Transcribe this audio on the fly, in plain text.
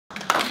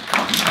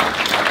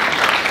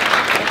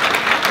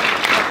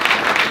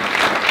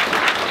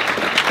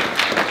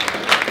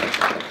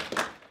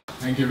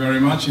Thank you very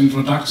much.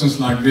 Introductions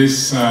like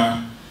this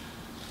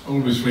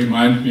always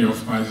remind me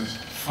of my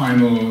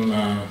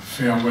final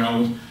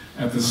farewell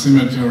at the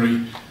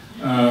cemetery.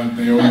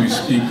 They always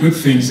speak good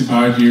things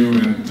about you,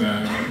 and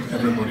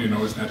everybody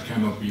knows that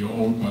cannot be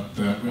all, but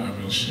I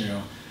will share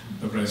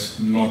the rest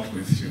not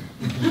with you.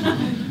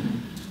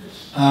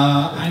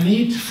 I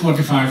need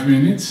 45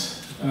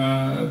 minutes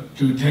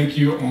to take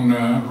you on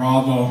a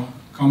rather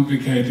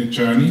complicated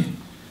journey,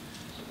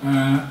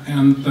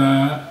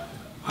 and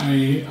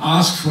I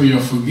ask for your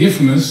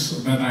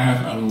forgiveness that I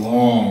have a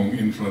long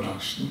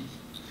introduction.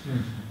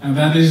 And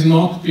that is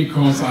not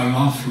because I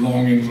love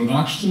long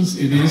introductions,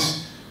 it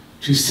is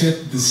to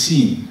set the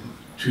scene,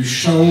 to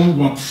show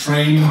what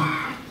frame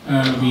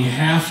we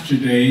have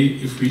today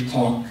if we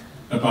talk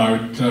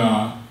about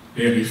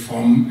Erich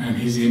Fromm and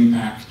his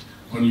impact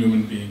on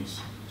human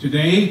beings.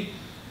 Today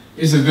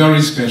is a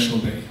very special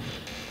day.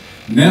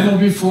 Never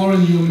before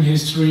in human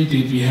history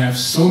did we have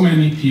so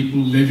many people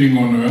living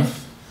on Earth.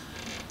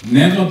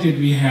 Never did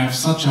we have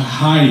such a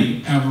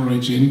high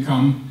average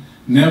income.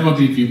 Never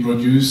did we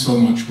produce so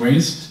much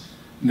waste.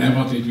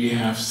 Never did we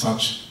have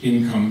such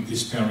income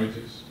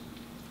disparities.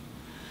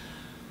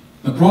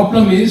 The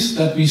problem is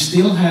that we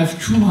still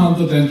have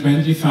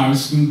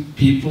 220,000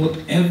 people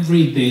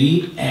every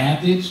day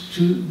added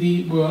to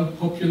the world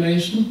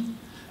population.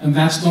 And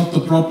that's not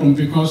the problem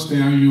because they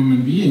are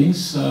human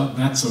beings.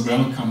 That's a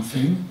welcome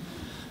thing.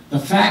 The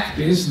fact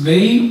is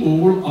they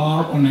all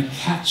are on a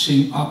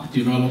catching up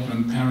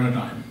development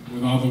paradigm.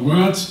 In other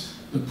words,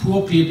 the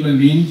poor people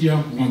in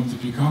India want to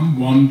become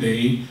one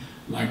day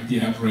like the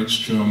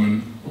average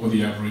German or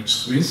the average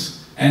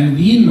Swiss. And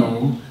we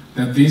know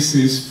that this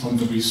is, from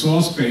the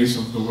resource base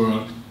of the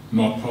world,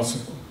 not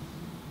possible.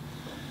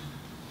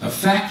 The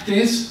fact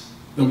is,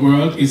 the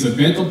world is a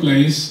better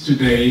place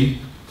today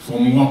for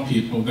more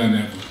people than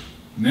ever.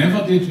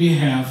 Never did we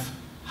have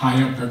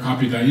higher per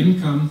capita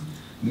income.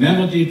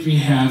 Never did we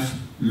have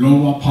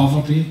lower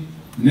poverty.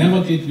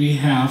 Never did we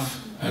have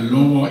a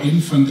lower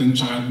infant and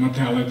child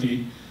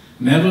mortality.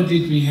 Never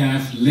did we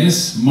have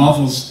less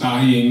mothers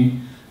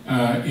dying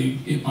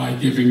by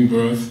giving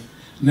birth.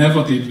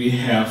 Never did we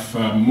have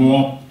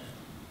more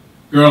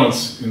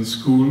girls in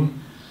school.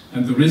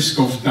 And the risk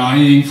of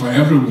dying for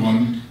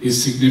everyone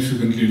is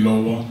significantly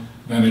lower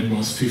than it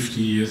was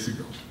 50 years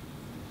ago.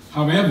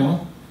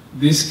 However,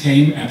 this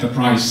came at a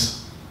price.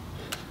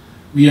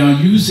 We are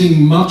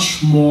using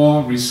much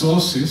more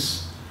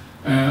resources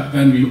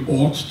than we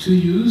ought to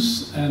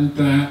use, and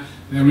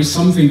there is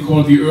something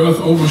called the Earth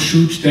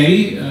Overshoot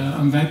Day,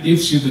 and that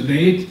gives you the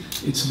date.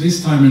 It's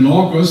this time in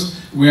August,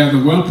 where the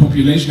world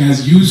population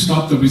has used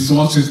up the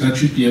resources that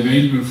should be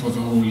available for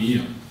the whole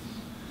year.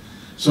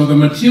 So the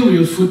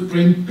material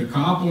footprint, the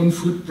carbon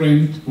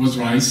footprint was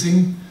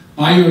rising.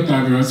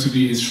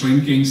 Biodiversity is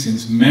shrinking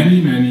since many,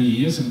 many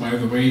years, and by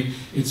the way,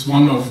 it's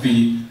one of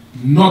the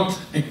not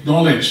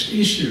acknowledged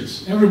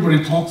issues.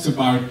 Everybody talks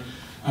about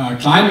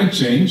climate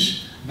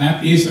change.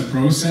 That is a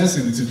process,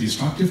 and it's a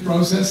destructive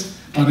process,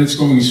 but it's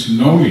going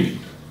slowly.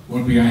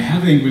 What we are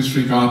having with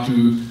regard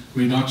to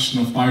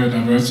reduction of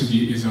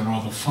biodiversity is a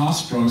rather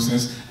fast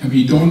process, and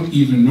we don't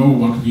even know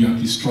what we are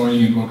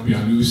destroying and what we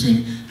are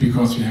losing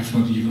because we have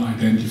not even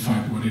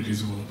identified what it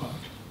is all about.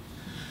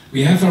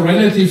 We have a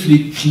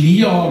relatively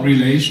clear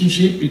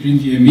relationship between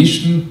the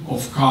emission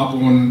of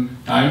carbon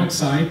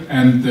dioxide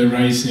and the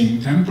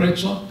rising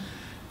temperature.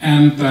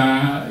 And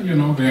you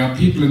know, there are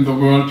people in the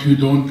world who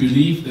don't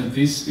believe that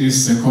this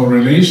is a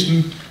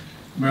correlation.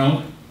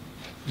 Well,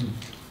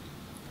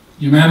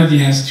 humanity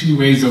has two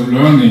ways of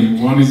learning.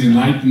 One is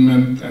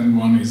enlightenment and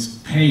one is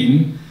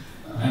pain.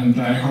 And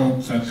I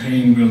hope that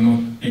pain will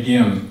not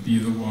again be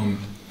the one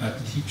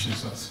that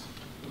teaches us.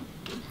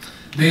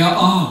 There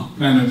are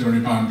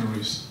planetary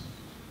boundaries.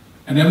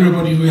 And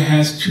everybody who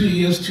has 2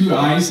 ears, 2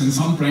 eyes, and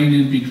some brain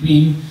in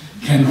between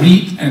can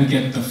read and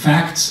get the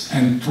facts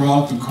and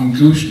draw the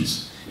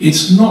conclusions.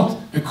 It's not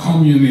a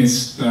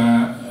communist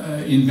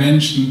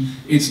invention.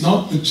 It's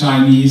not the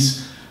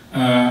Chinese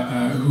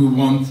who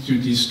want to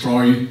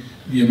destroy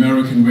the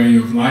American way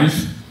of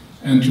life.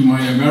 And to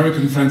my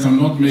American friends, I'm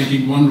not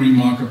making one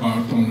remark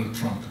about Donald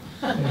Trump.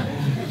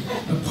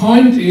 The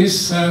point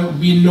is,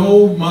 we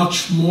know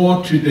much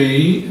more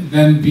today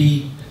than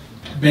we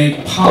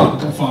make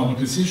part of our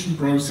decision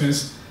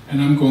process,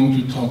 and I'm going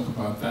to talk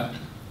about that.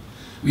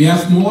 We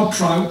have more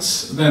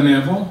droughts than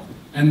ever,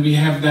 and we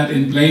have that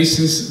in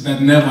places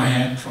that never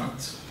had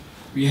droughts.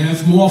 We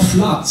have more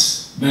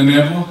floods than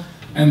ever,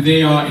 and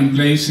they are in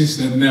places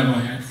that never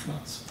had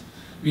floods.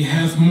 We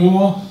have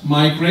more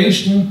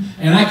migration,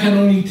 and I can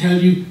only tell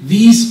you,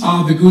 these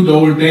are the good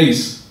old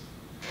days.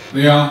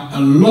 There are a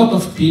lot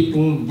of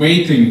people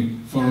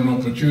waiting for an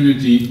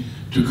opportunity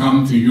to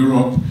come to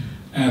Europe,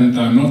 and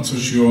I'm not so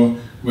sure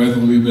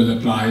whether we will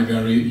apply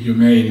very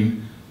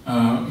humane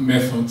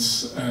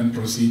methods and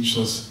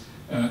procedures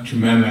to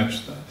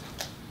manage that.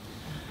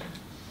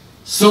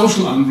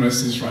 Social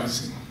unrest is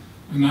rising.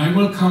 And I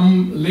will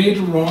come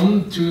later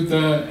on to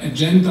the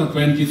Agenda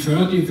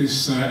 2030,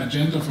 this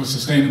Agenda for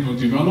Sustainable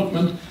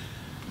Development.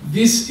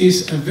 this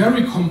is a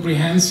very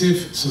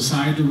comprehensive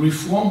societal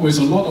reform with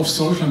a lot of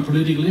social and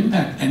political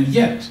impact, and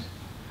yet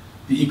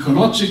the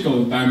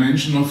ecological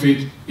dimension of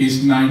it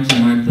is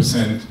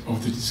 99%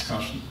 of the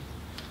discussion.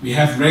 We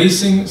have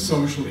rising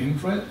social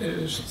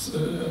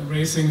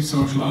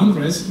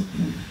unrest,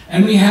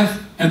 and we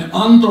have an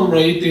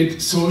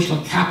underrated social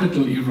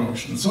capital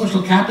erosion.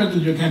 Social capital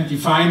you can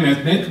define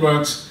as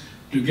networks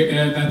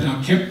that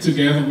are kept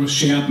together with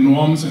shared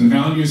norms and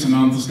values and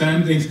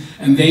understandings,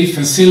 and they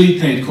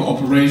facilitate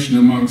cooperation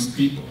amongst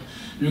people.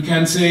 You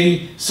can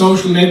say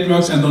social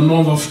networks and the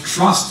norm of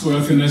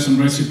trustworthiness and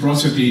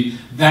reciprocity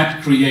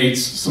that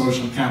creates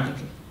social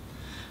capital.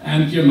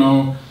 And you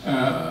know,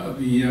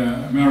 the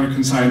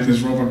American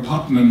scientist Robert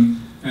Putnam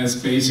has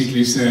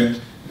basically said,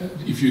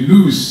 if you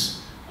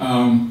lose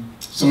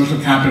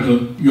social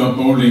capital, you are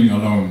bowling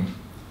alone.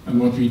 And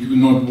what we do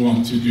not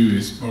want to do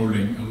is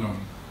bowling alone.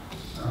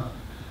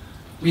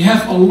 We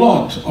have a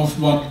lot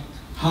of what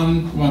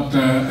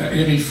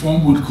Erich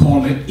Fromm would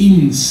call an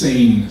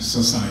insane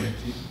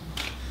society.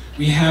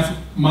 We have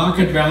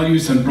market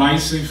values and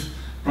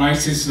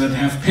prices that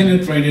have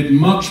penetrated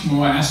much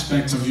more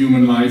aspects of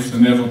human life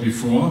than ever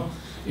before.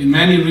 In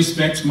many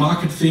respects,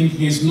 market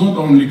thinking is not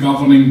only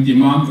governing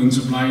demand and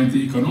supply in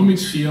the economic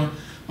sphere,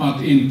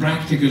 but in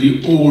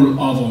practically all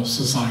other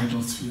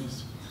societal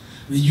spheres.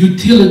 The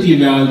utility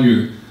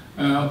value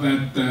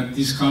that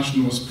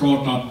discussion was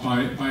brought up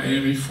by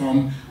Erich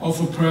Fromm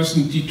of a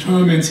person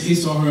determines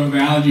his or her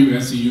value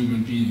as a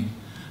human being.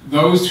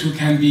 Those who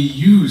can be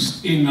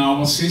used in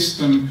our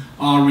system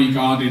are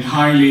regarded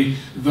highly.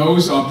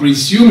 Those are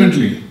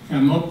presumably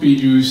cannot be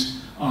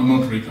used are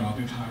not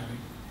regarded highly.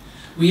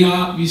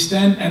 We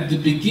stand at the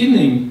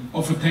beginning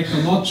of a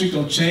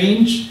technological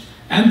change,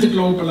 and the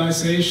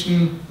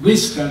globalization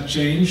with that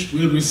change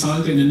will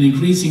result in an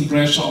increasing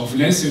pressure of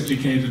less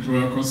educated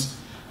workers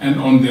and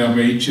on their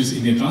wages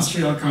in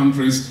industrial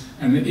countries.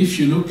 And if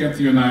you look at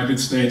the United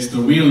States,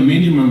 the real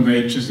minimum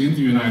wages in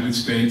the United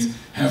States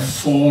have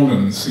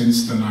fallen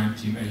since the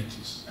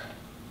 1980s.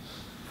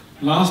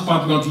 Last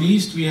but not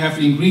least, we have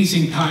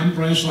increasing time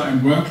pressure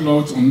and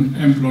workloads on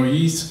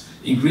employees,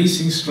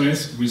 increasing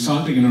stress,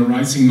 resulting in a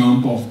rising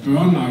number of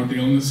burnout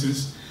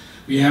illnesses.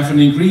 We have an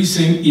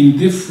increasing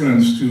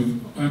indifference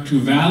to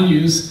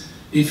values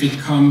if it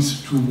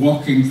comes to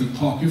walking the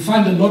talk. You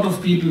find a lot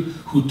of people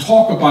who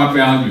talk about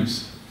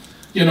values.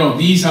 You know,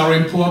 these are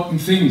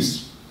important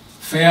things.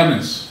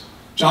 Fairness,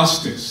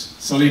 justice,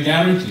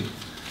 solidarity.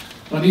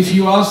 But if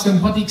you ask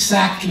them, what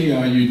exactly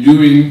are you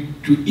doing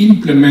to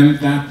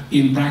implement that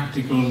in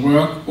practical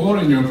work or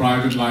in your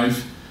private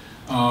life,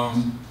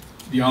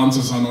 the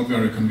answers are not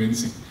very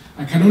convincing.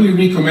 I can only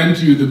recommend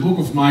to you the book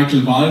of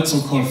Michael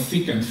Walzer called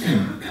Thick and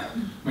Thin,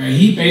 where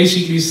he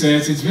basically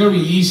says it's very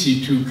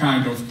easy to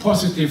kind of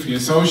positively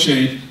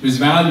associate with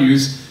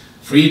values,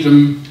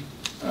 freedom,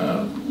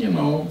 you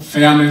know,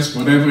 fairness,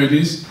 whatever it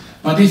is.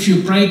 But if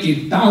you break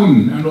it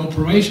down and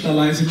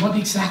operationalize it, what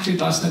exactly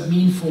does that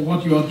mean for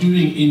what you are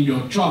doing in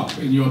your job,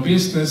 in your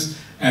business,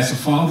 as a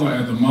father,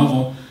 as a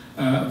mother,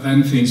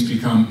 then things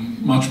become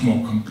much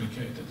more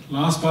complicated.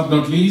 Last but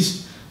not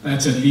least,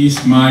 that's at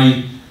least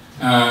my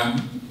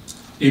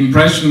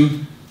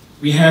impression,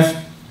 we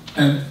have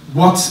a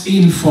what's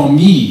in for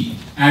me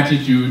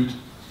attitude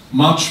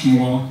much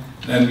more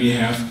than we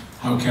have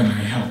how can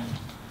I help.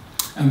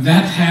 And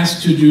that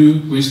has to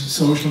do with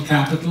social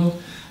capital.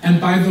 And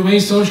by the way,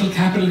 social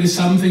capital is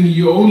something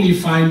you only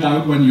find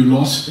out when you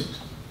lost it.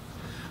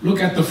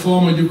 Look at the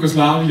former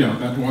Yugoslavia.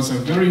 That was a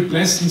very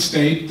pleasant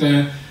state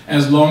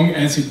as long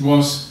as it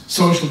was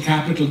social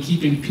capital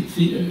keeping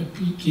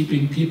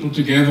people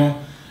together.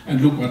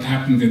 And look what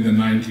happened in the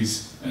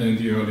 90s and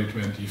the early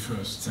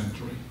 21st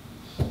century.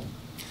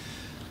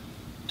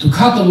 To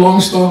cut a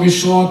long story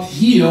short,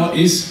 here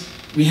is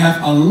we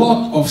have a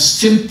lot of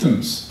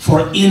symptoms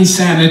for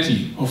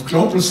insanity of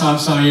global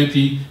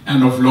society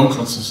and of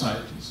local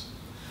societies.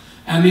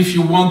 And if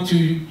you want to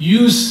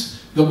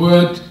use the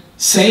word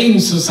sane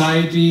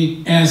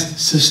society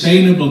as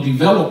sustainable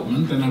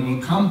development, and I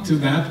will come to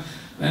that,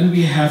 then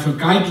we have a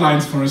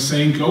guidelines for a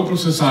sane global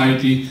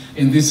society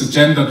in this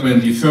Agenda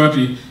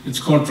 2030. It's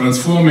called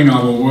Transforming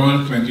Our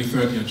World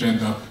 2030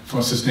 Agenda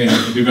for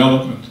Sustainable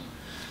Development.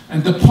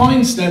 And the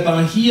points that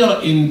are here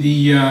in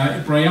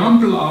the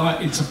preamble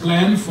are, it's a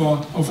plan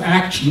of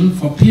action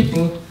for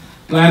people,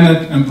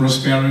 planet, and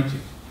prosperity.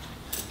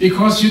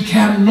 Because you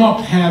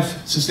cannot have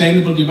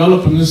sustainable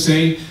development and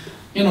say,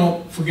 you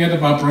know, forget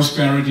about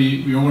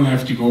prosperity, we all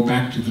have to go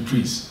back to the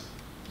trees.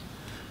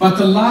 But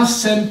the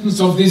last sentence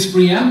of this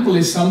preamble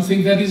is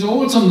something that is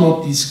also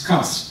not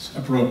discussed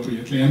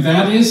appropriately, and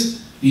that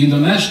is, the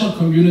international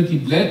community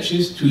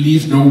pledges to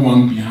leave no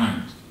one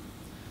behind.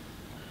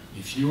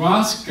 If you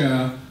ask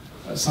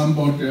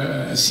somebody,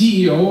 a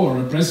CEO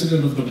or a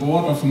president of the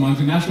board of a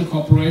multinational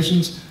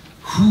corporation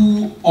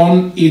who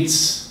on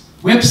its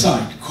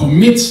website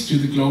commits to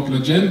the global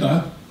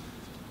agenda,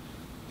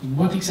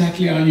 what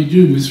exactly are you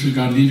doing with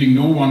regard leaving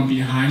no one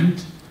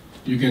behind?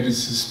 You get a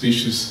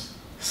suspicious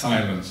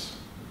silence.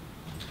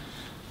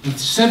 With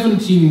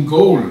 17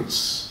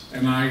 goals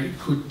and I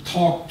could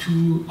talk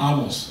 2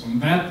 hours on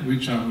that,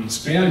 which I will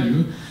spare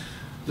you.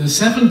 The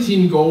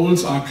 17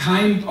 goals are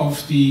kind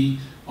of the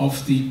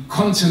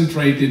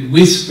concentrated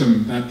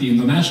wisdom that the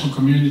international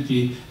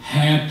community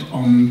had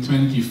on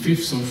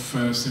 25th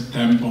of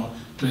September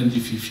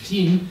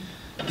 2015,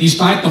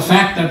 despite the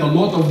fact that a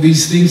lot of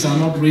these things are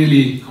not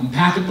really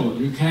compatible.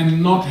 You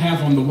cannot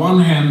have, on the one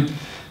hand,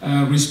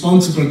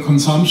 responsible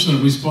consumption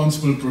and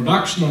responsible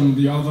production. On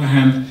the other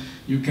hand,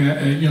 you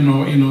can,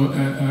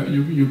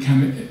 you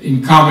can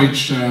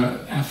encourage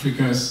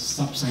Africa,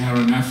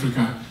 sub-Saharan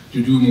Africa,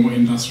 to do more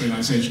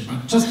industrialization.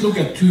 But just look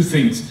at 2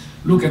 things.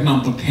 Look at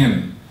number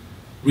 10,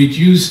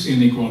 reduce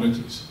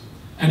inequalities.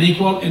 And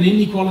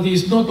inequality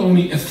is not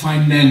only a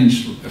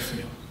financial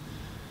affair.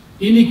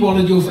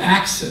 Inequality of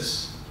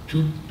access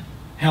to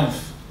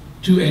health,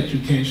 to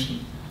education.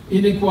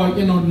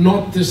 Inequality,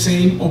 not the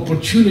same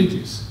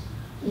opportunities.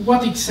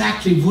 What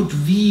exactly would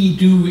we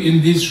do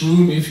in this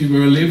room if we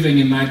were living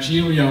in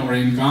Nigeria or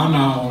in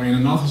Ghana or in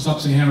another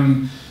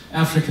sub-Saharan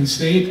African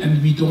state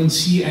and we don't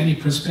see any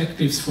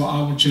perspectives for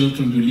our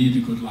children to lead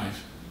a good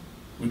life?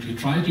 Would we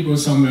try to go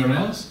somewhere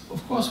else?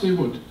 Of course we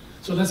would.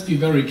 So let's be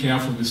very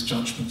careful with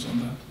judgments on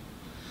that.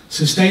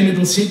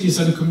 Sustainable cities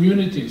and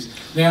communities.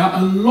 There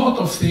are a lot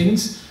of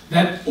things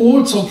that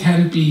also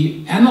can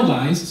be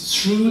analyzed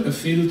through a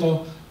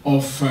filter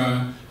of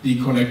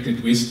the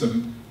collected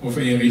wisdom of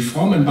Erich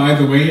Fromm. And by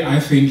the way, I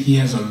think he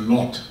has a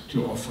lot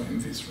to offer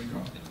in this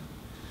regard.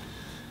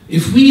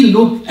 If we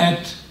look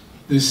at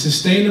the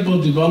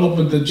Sustainable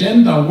Development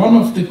Agenda, one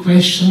of the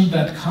questions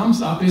that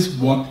comes up is,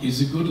 what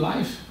is a good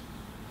life?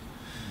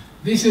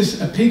 This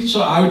is a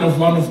picture out of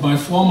one of my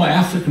former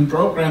African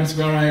programs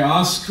where I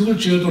asked school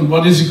children,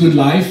 what is a good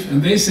life?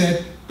 And they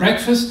said,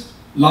 breakfast,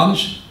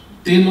 lunch,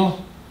 dinner,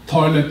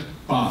 toilet,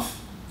 bath.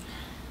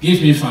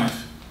 Give me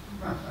 5.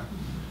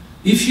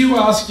 If you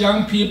ask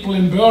young people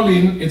in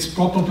Berlin, it's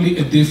probably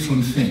a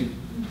different thing.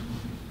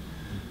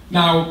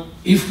 Now,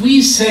 if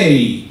we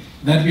say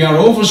that we are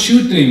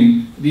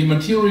overshooting the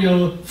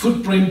material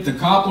footprint, the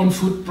carbon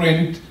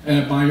footprint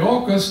by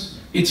August,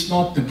 it's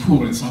not the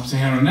poor in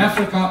sub-Saharan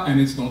Africa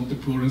and it's not the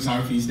poor in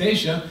Southeast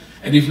Asia.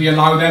 And if we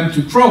allow them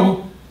to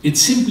grow, it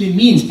simply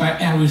means by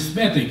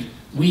arithmetic,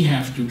 we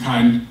have to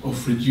kind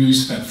of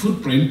reduce that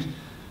footprint.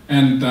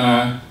 And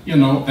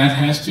that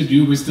has to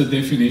do with the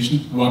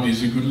definition, what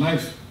is a good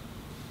life?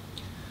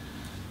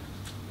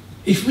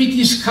 If we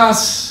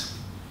discuss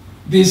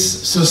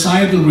this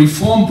societal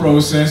reform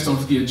process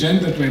of the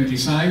Agenda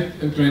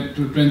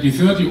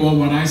 2030, or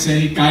what I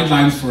say,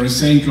 guidelines for a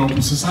sane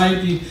global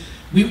society,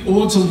 we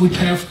also would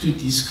have to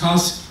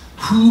discuss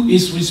who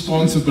is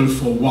responsible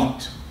for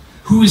what,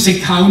 who is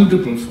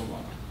accountable for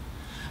what.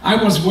 I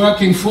was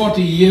working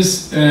 40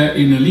 years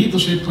in a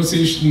leadership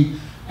position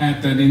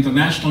at an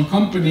international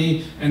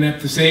company, and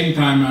at the same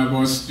time I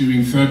was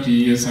doing 30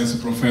 years as a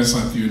professor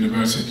at the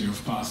University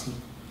of Basel.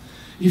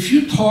 If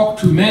you talk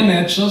to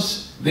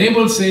managers, they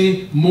will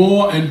say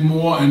more and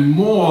more and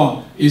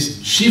more is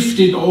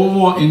shifted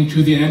over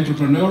into the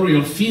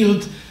entrepreneurial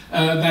field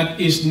that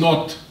is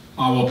not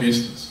our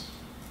business.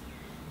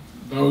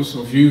 Those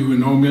of you who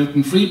know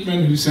Milton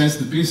Friedman, who says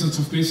the business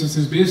of business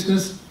is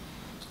business,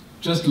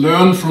 just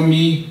learn from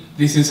me,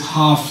 this is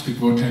half the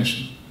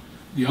quotation.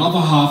 The other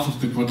half of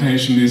the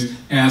quotation is,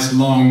 as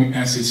long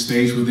as it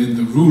stays within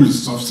the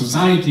rules of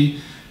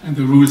society, and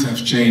the rules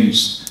have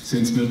changed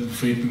since Milton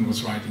Friedman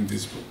was writing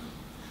this book.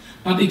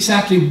 But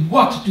exactly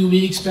what do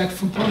we expect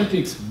from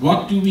politics?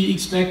 What do we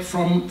expect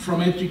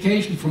from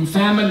education, from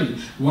family?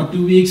 What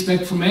do we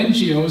expect from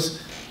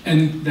NGOs?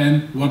 And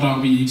then what are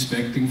we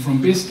expecting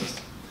from business?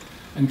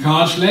 And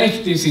Karl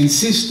Schlecht is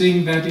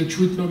insisting that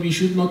we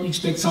should not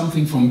expect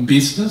something from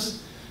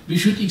business. We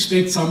should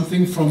expect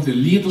something from the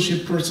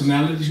leadership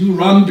personalities who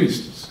run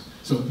business.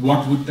 So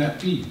what would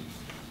that be?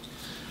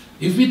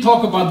 If we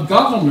talk about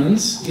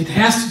governance, it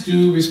has to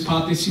do with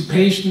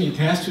participation, it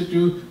has to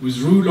do with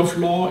rule of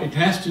law, it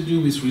has to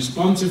do with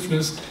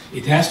responsiveness,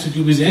 it has to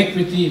do with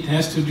equity, it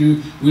has to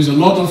do with a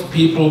lot of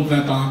people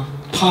that are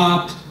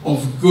part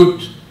of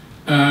good,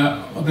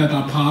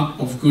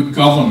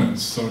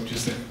 governance, so to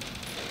say.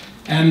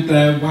 And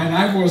while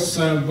I was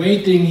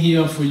waiting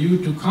here for you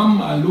to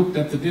come, I looked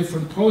at the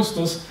different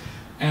posters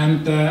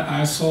and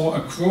I saw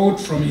a quote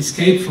from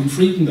Escape from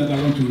Freedom that I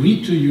want to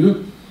read to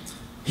you.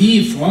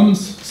 Fromm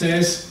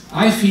says,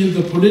 I feel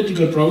the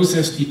political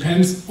process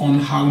depends on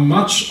how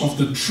much of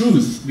the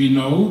truth we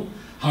know,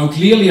 how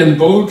clearly and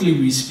boldly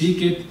we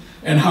speak it,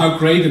 and how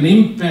great an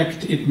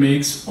impact it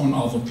makes on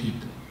other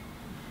people.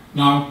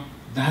 Now,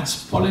 that's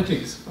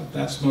politics, but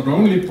that's not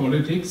only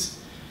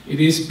politics, it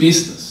is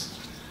business.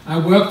 I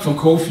worked for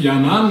Kofi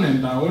Annan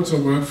and I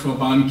also worked for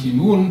Ban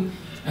Ki-moon,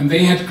 and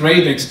they had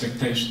great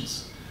expectations.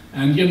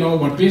 And you know,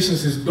 what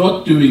business is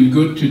not doing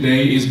good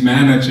today is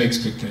manage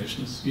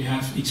expectations. We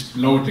have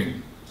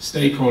exploding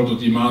stakeholder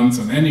demands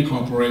on any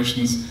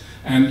corporations,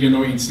 and you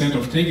know, instead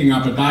of taking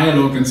up a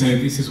dialogue and say,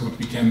 this is what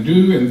we can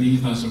do, and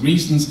these are the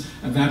reasons,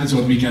 and that is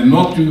what we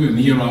cannot do, and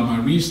here are my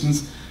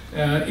reasons,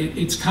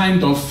 it's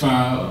kind of,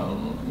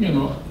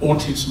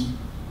 autism.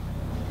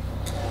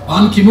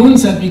 Ban Ki-moon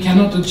said we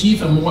cannot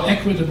achieve a more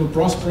equitable,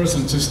 prosperous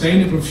and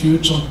sustainable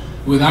future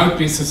without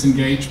business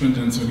engagement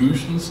and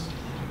solutions.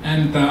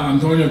 And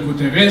Antonio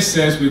Guterres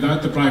says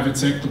without the private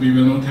sector we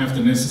will not have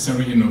the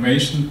necessary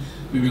innovation,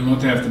 we will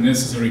not have the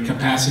necessary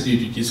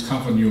capacity to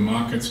discover new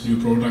markets,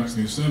 new products,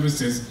 new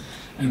services,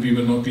 and we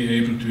will not be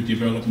able to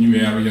develop new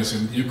areas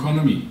in the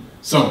economy.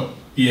 So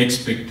the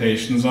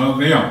expectations are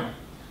there.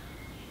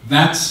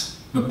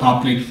 That's the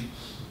public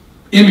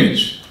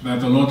image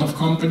that a lot of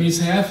companies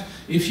have.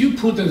 If you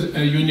put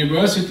a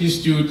university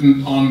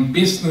student on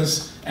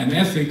business and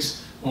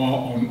ethics,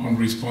 or on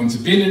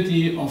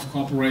responsibility of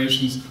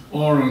corporations,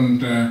 or on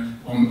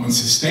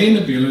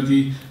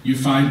sustainability, you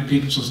find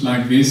pictures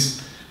like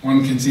this.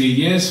 One can say,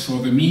 yes,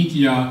 for the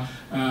media,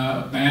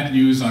 bad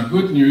news are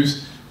good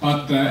news,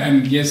 but,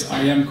 and yes, I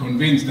am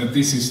convinced that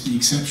this is the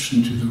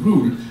exception to the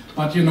rule.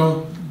 But you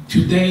know,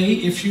 today,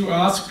 if you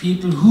ask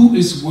people who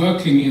is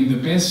working in the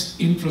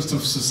best interest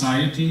of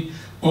society,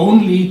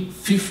 only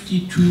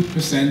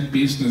 52%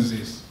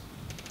 businesses.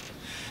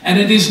 And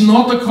it is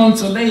not a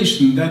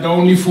consolation that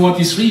only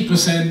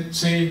 43%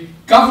 say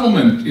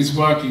government is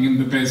working in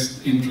the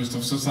best interest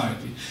of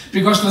society.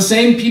 Because the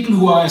same people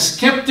who are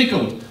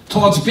skeptical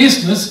towards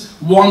business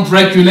want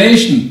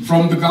regulation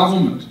from the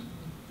government.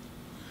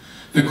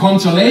 The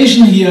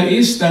consolation here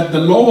is that the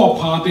lower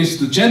part is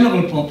the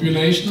general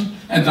population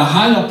and the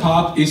higher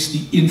part is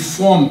the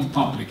informed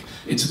public.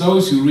 It's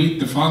those who read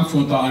the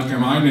Frankfurter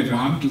Allgemeine, the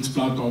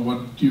Handelsblatt, or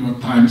what New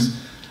York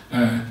Times,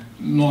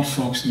 not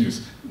Fox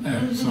News.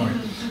 Sorry.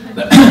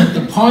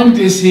 The point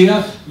is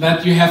here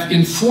that you have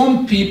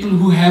informed people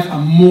who have a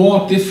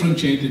more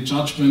differentiated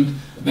judgment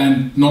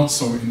than not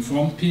so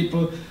informed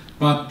people.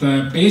 But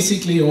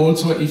basically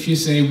also, if you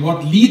say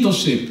what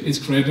leadership is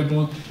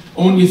credible,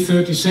 only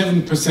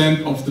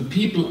 37% of the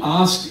people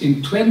asked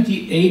in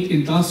 28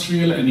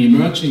 industrial and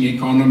emerging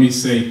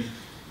economies say,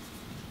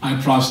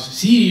 I trust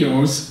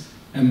CEOs,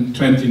 and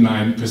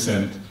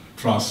 29%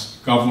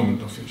 trust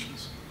government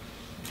officials.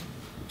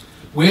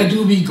 Where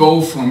do we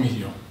go from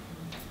here?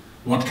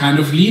 What kind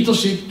of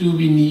leadership do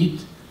we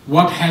need?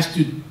 What has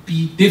to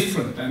be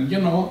different? And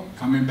you know,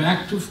 coming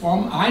back to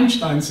Fromm,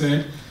 Einstein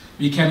said,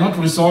 we cannot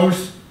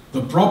resolve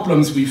the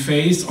problems we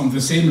face on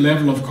the same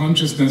level of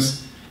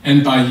consciousness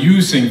and by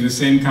using the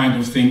same kind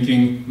of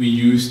thinking we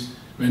used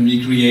when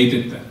we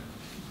created them.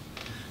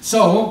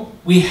 So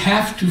we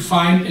have to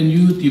find a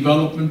new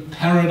development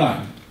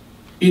paradigm.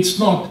 It's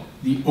not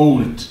the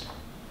old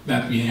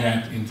that we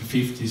had in the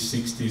 50s,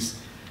 60s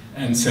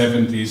and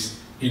 70s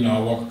in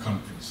our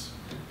countries.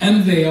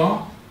 And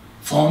there,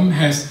 Fromm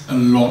has a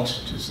lot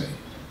to say.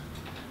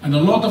 And a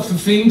lot of the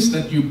things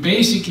that you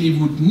basically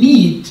would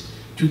need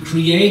to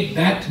create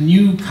that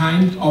new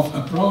kind of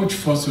approach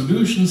for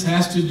solutions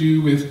has to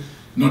do with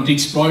not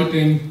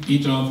exploiting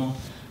each other,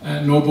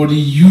 nobody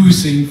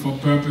using for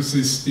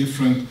purposes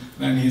different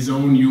than his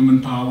own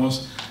human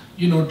powers,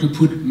 you know, to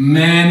put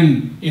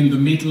man in the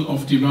middle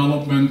of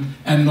development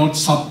and not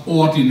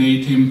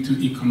subordinate him to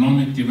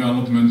economic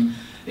development.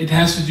 It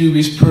has to do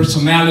with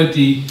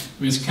personality,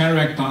 with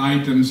character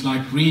items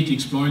like greed,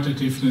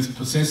 exploitativeness,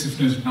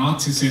 possessiveness,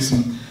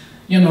 narcissism.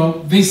 You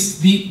know,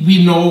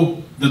 we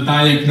know the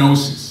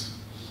diagnosis,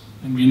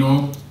 and we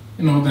know,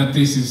 that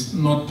this is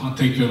not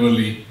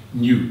particularly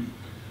new.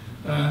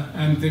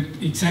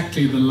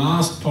 Exactly the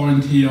last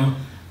point here,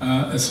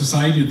 a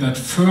society that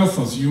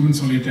furthers human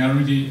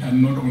solidarity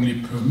and not only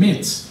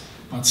permits,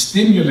 but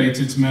stimulates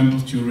its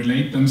members to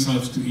relate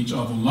themselves to each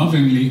other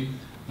lovingly.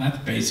 That's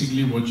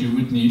basically what you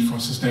would need for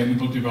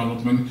sustainable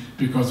development,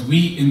 because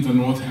we in the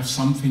North have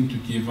something to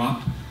give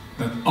up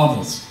that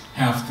others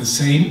have the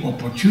same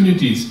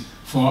opportunities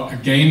for a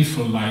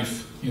gainful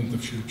life in the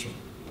future.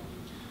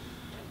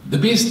 The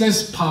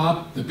business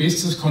part, the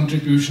business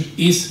contribution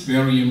is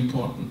very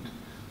important,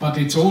 but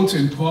it's also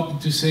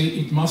important to say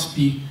it must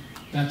be,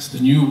 that's the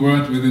new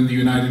word within the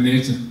United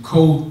Nations,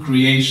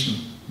 co-creation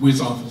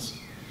with others.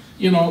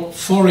 You know,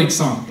 for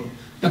example,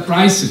 the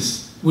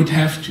prices would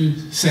have to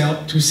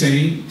tell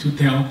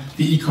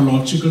the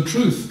ecological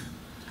truth.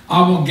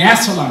 Our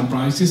gasoline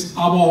prices,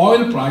 our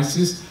oil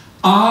prices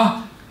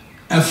are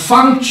a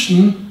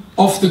function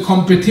of the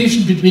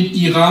competition between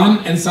Iran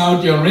and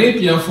Saudi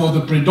Arabia for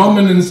the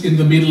predominance in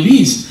the Middle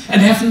East and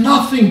have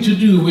nothing to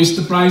do with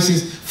the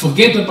prices.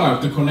 Forget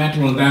about the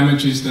collateral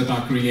damages that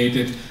are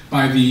created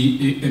by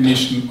the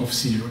emission of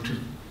CO2.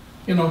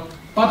 You know,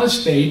 but a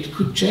state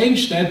could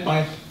change that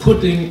by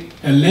putting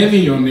a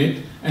levy on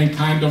it and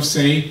kind of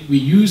say, we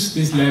use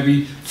this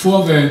levy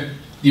for the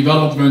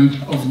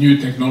development of new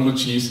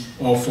technologies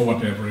or for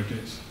whatever it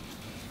is.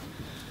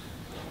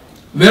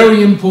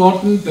 Very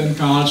important, and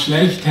Karl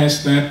Schlecht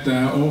has that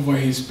over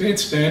his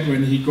bedstead.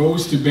 When he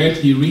goes to bed,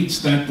 he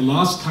reads that the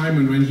last time,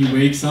 and when he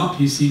wakes up,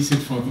 he sees it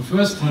for the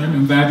first time,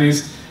 and that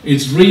is,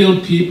 it's real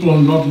people,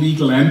 not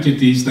legal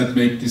entities, that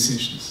make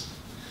decisions.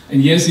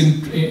 And yes,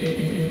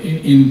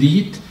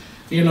 indeed,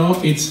 you know,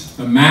 it's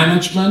the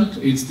management,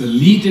 it's the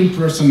leading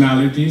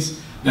personalities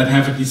that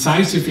have a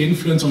decisive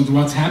influence on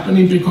what's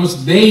happening,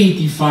 because they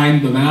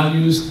define the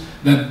values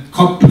that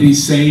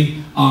companies say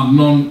are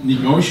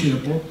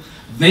non-negotiable.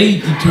 They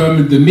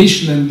determine the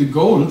mission and the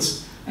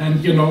goals,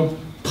 and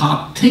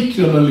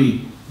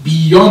particularly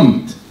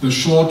beyond the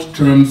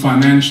short-term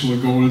financial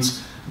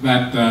goals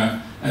that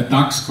a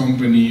DAX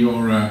company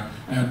or a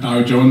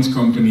Dow Jones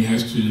company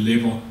has to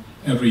deliver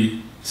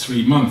every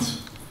 3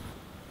 months.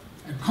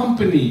 A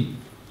company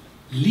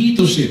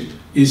leadership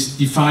is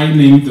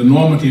defining the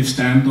normative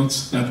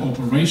standards that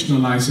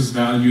operationalizes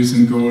values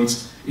and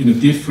goals in a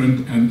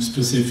different and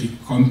specific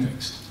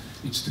context.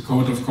 It's the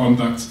code of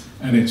conduct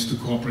and it's the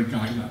corporate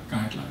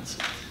guidelines.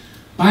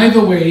 By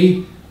the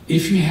way,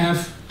 if you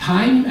have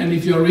time and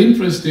if you're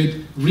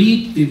interested,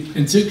 read the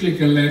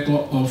encyclical letter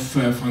of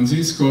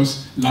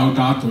Francisco's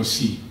Laudato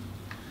Si.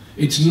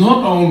 It's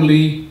not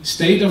only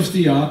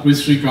state-of-the-art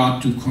with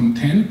regard to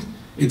content,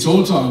 it's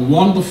also a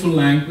wonderful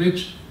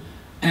language,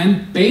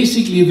 and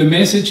basically the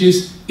message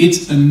is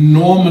it's a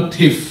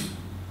normative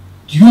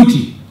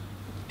duty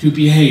to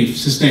behave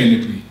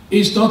sustainably.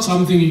 It's not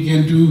something you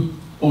can do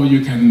or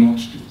you cannot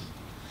do.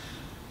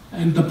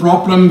 And the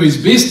problem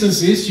with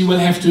business is you will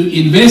have to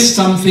invest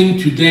something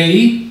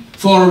today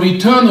for a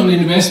return on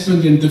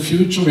investment in the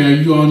future where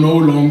you are no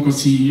longer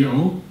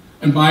CEO.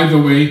 And by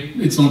the way,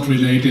 it's not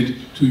related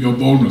to your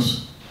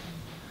bonus.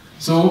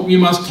 So we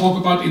must talk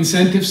about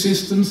incentive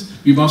systems,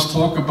 we must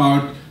talk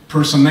about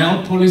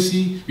personnel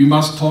policy, we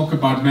must talk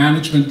about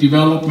management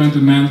development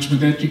and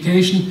management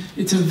education.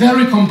 It's a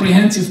very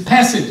comprehensive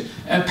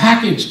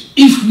package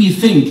if we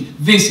think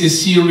this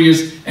is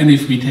serious and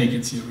if we take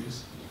it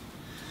serious.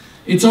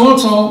 It's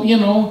also,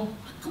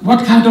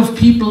 what kind of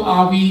people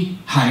are we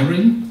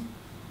hiring?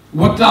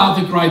 What are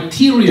the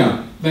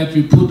criteria that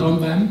we put on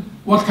them?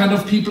 What kind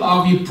of people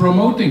are we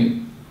promoting?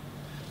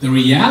 The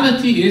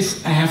reality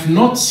is, I have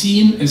not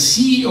seen a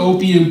CEO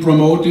being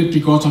promoted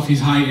because of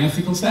his high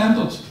ethical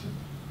standards.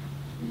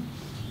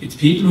 It's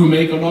people who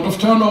make a lot of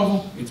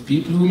turnover, it's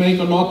people who make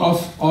a lot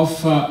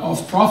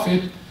of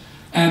profit,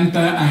 and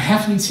I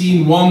haven't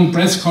seen one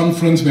press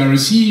conference where a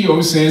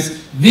CEO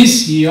says,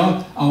 this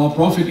year our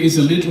profit is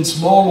a little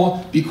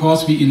smaller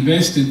because we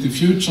invest in the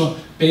future,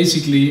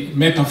 basically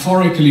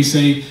metaphorically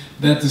say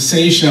that the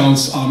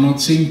Seychelles are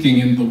not sinking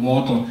in the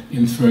water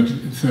in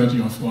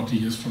 30 or 40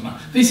 years from now.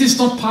 This is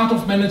not part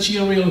of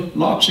managerial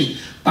logic.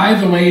 By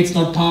the way, it's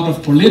not part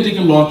of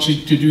political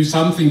logic to do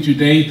something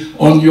today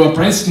on your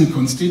present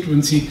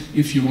constituency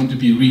if you want to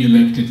be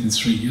re-elected in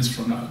 3 years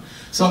from now.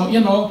 So,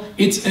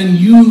 it's a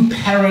new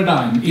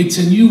paradigm, it's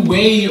a new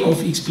way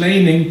of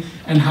explaining,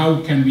 and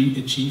how can we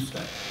achieve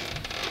that?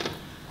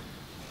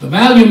 The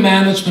value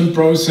management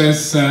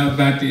process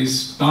that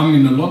is done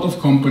in a lot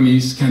of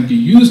companies can be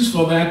used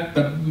for that.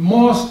 The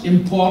most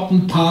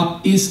important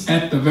part is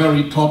at the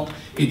very top.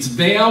 It's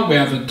there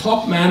where the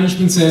top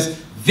management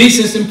says, this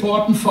is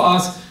important for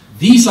us,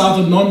 these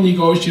are the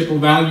non-negotiable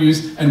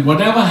values, and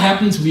whatever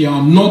happens, we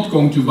are not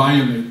going to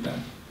violate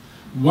them.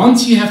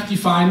 Once you have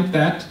defined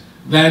that,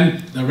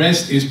 then the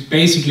rest is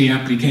basically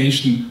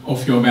application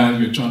of your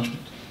value judgment.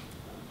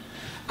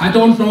 I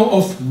don't know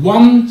of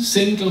one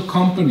single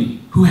company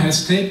who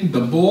has taken the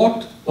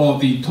board or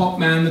the top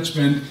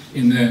management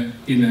in a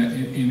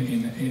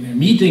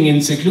meeting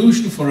in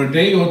seclusion for a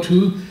day or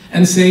two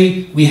and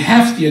say, we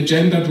have the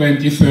Agenda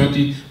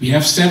 2030, we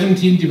have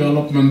 17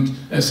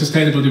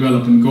 sustainable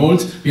development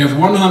goals, we have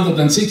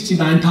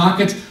 169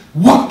 targets.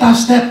 What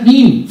does that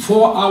mean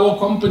for our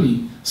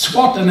company?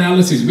 SWOT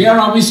analysis, where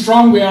are we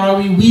strong, where are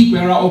we weak,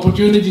 where are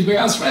opportunities, where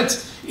are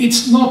threats?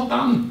 It's not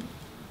done.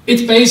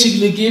 It's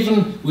basically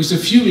given, with a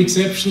few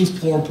exceptions,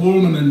 Paul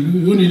Pullman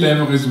and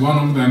Unilever is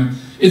one of them,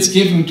 it's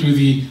given to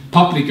the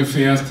public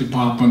affairs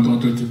department or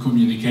to the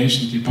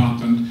communication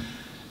department.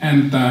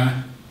 And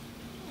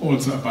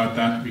also about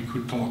that we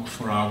could talk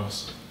for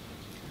hours.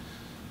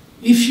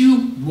 If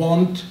you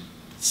want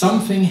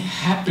something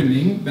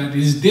happening that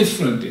is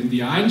different in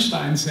the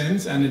Einstein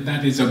sense and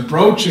that is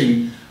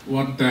approaching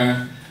what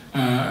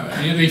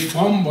Erich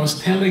Fromm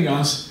was telling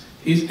us,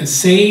 is a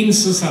sane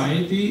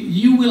society,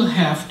 you will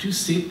have to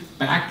sit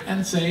back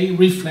and say,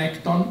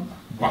 reflect on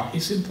what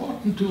is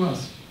important to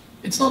us.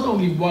 It's not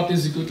only what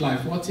is a good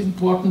life, what's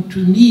important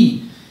to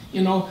me.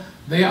 There's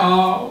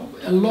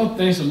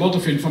a lot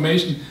of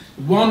information.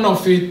 One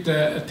of it,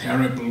 a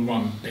terrible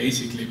one,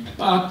 basically.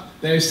 But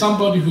there is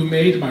somebody who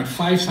made about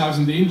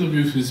 5,000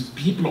 interviews with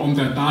people on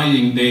their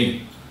dying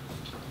day.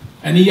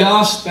 And he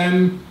asked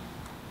them,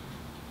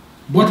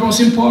 what was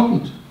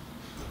important?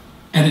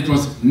 And it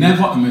was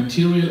never a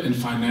material and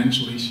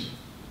financial issue.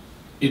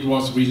 It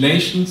was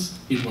relations,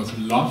 it was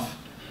love,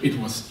 it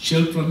was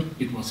children,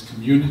 it was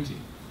community.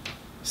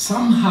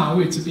 Somehow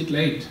it's a bit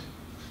late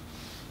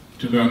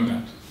to learn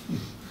that.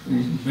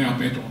 There are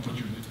better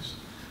opportunities.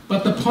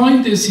 But the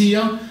point is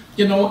here,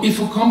 if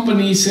a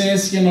company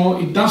says,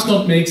 it does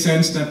not make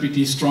sense that we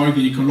destroy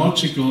the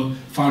ecological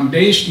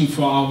foundation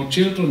for our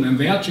children and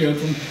their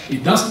children,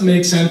 it doesn't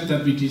make sense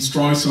that we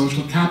destroy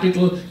social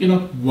capital,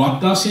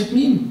 what does it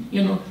mean?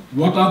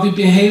 What are the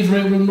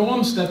behavioral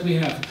norms that we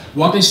have?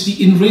 What is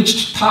the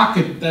enriched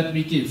target that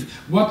we give?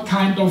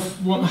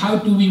 How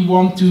do we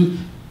want to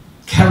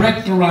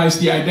characterize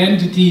the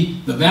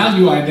identity, the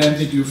value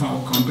identity of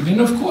our company.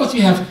 And of course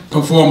you have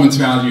performance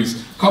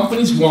values.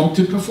 Companies want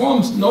to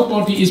perform.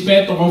 Nobody is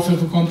better off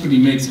if a company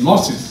makes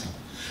losses.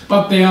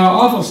 But there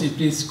are others.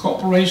 It is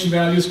cooperation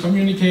values,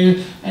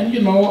 communication, and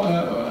you know,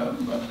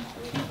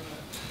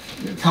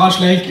 Karl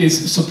Schlecht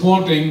is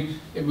supporting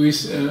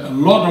with a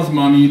lot of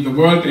money the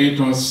World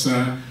Ethos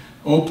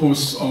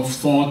opus of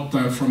thought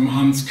from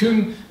Hans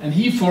Küng, and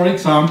he, for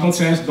example,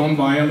 says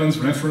non-violence,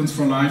 reference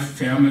for life,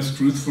 fairness,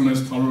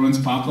 truthfulness, tolerance,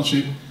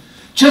 partnership.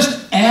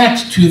 Just add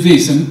to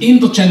this an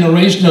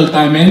intergenerational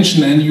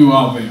dimension and you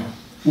are there.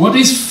 What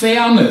is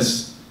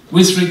fairness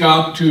with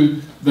regard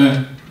to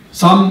the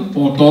son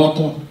or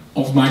daughter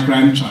of my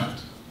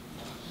grandchild?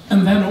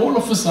 And then all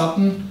of a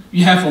sudden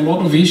you have a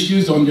lot of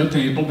issues on your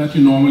table that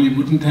you normally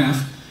wouldn't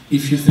have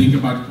if you think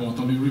about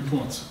quarterly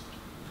reports.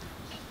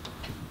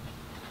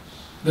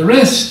 The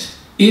rest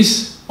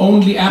is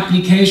only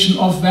application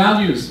of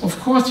values. Of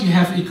course you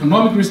have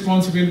economic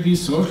responsibilities,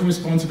 social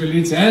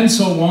responsibilities, and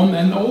so on,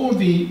 and all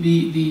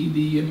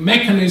the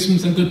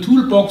mechanisms and the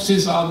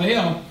toolboxes are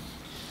there.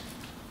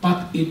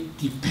 But it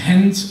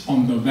depends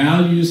on the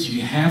values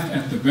you have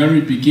at the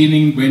very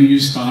beginning when you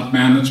start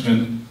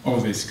management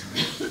of this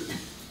kind.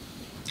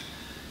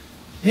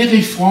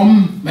 Erich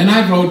Fromm, when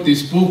I wrote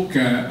this book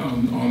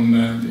on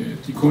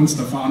die Kunst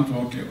der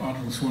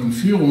verantwortungsvollen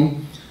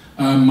Führung,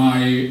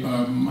 my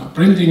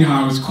printing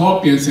house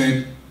called me and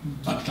said,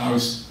 "But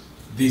Klaus,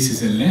 this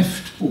is a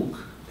left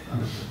book."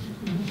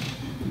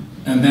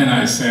 And then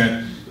I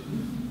said,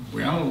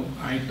 "Well,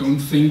 I don't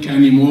think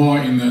anymore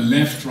in the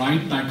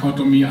left-right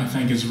dichotomy. I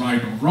think it's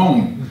right or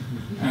wrong."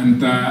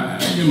 And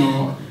you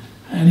know,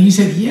 and he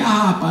said,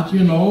 "Yeah, but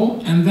you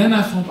know." And then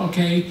I thought,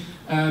 okay,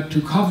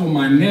 to cover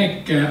my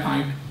neck,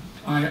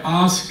 I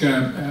asked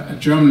a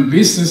German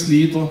business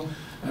leader,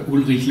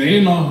 Ulrich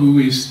Lehner, who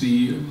is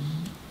the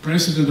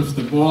president of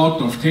the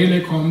board of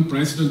Telekom,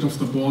 president of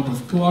the board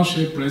of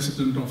Porsche,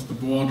 president of the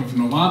board of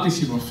Novartis,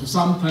 he was for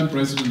some time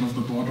president of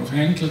the board of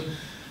Henkel.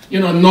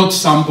 You know, not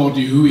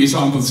somebody who is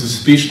under the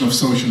suspicion of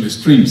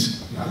socialist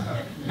dreams.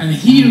 And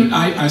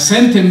I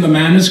sent him the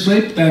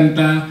manuscript, and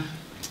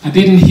I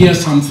didn't hear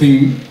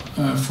something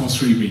for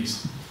 3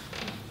 weeks.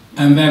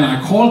 And then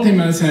I called him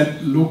and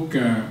said, "Look,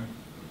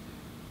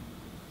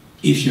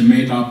 if you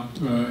made up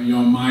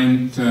your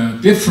mind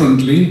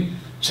differently,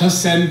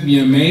 just send me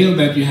a mail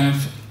that you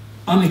have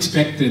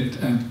unexpected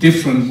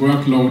different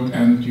workload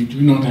and you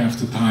do not have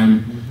the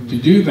time to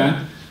do that."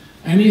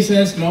 And he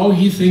says, no,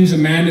 he thinks a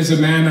man is a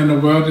man and a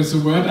word is a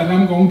word, and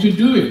I'm going to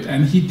do it.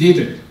 And he did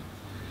it.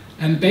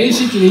 And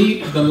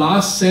basically the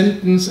last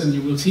sentence, and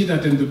you will see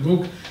that in the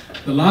book,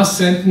 the last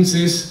sentence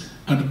is,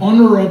 "An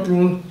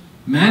honorable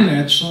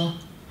manager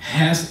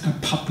has a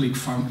public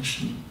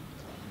function."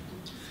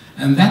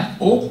 And that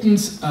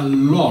opens a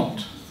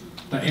lot.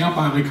 Der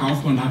ehrbare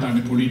Kaufmann hat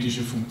eine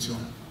politische Funktion.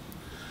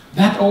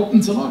 That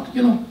opens a lot,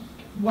 you know.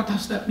 What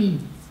does that mean?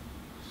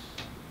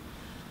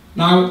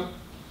 Now,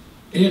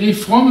 Erich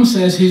Fromm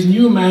says his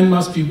new man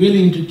must be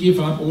willing to give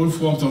up all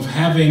forms of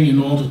having in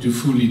order to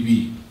fully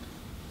be.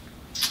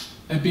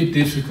 A bit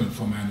difficult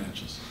for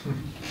managers.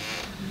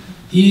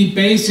 He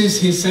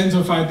bases his sense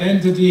of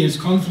identity, his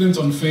confidence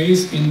on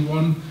faith in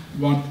what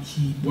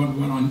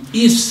one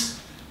is,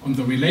 on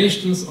the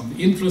relations, on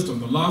the interest, on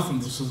the love, on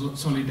the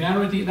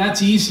solidarity.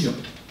 That's easier.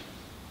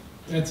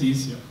 That's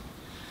easier.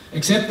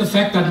 Except the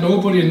fact that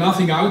nobody and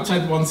nothing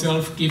outside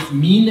oneself give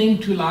meaning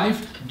to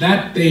life,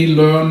 that they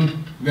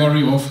learn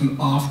very often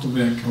after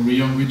their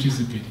career, which is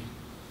a pity.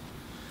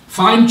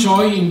 Find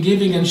joy in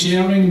giving and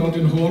sharing, not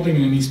in hoarding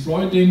and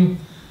exploiting,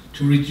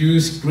 to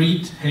reduce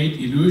greed, hate,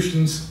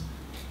 illusions.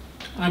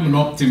 I'm an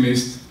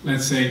optimist,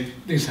 let's say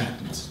this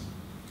happens.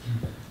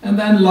 And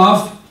then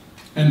love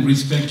and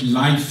respect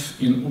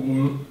life in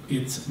all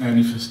its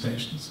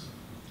manifestations.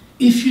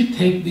 If you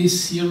take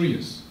this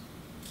serious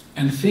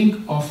and think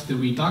of the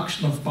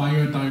reduction of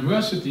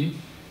biodiversity,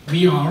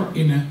 we are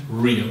in a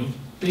real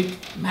big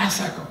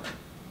massacre.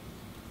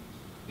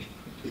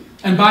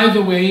 And by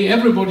the way,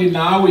 everybody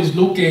now is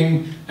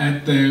looking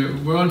at the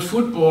World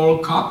Football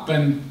Cup,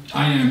 and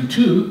I am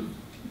too.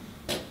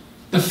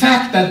 The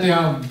fact that there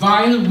are,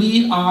 while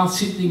we are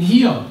sitting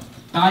here,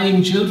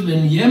 dying children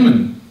in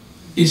Yemen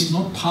is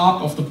not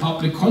part of the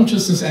public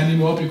consciousness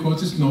anymore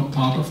because it's not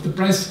part of the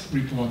press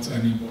reports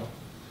anymore.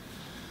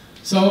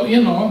 So,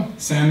 you know,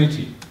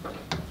 sanity.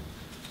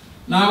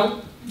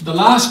 Now, the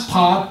last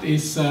part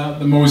is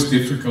the most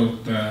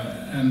difficult,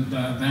 and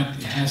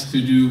that has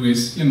to do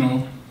with, you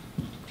know,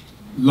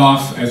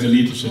 love as a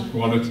leadership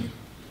quality.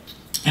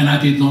 And I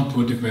did not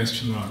put a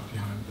question mark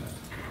behind that.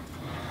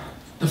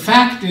 The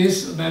fact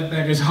is that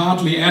there is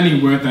hardly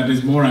any word that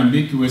is more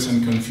ambiguous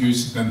and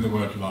confused than the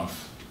word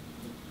love.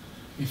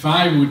 If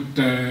I would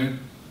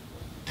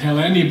tell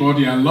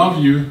anybody I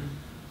love you,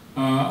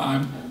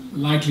 I'm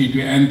likely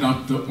to end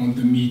up on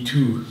the Me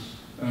Too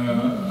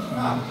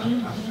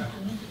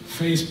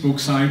Facebook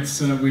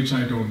sites, which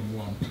I don't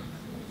want.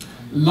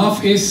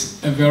 Love is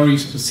a very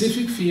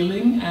specific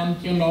feeling,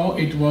 and you know,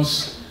 it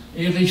was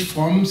Erich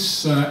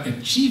Fromm's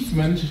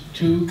achievement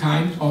to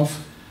kind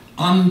of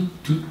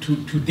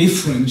to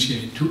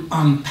differentiate, to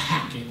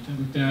unpack it.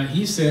 And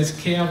he says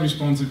care,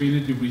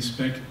 responsibility,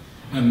 respect,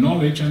 and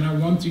knowledge. And I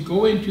want to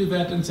go into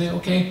that and say,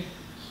 okay,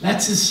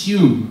 let's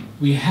assume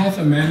we have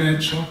a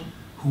manager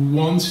who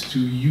wants to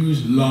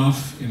use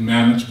love in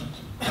management.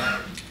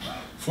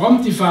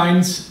 Fromm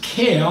defines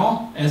care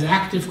as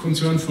active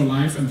concern for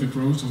life and the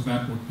growth of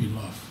that what we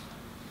love.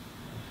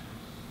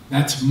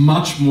 That's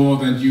much more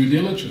than due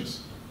diligence.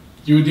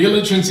 Due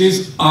diligence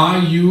is, are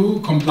you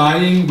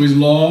complying with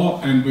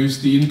law and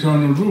with the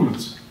internal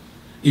rules?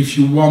 If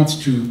you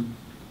want to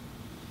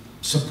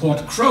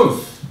support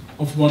growth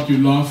of what you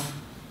love,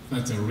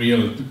 that's a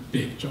real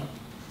big job.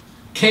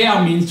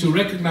 Care means to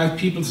recognize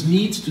people's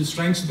needs, to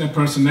strengthen their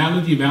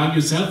personality,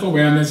 values,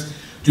 self-awareness,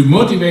 to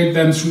motivate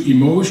them through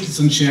emotions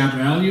and shared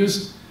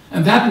values.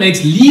 And that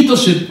makes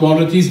leadership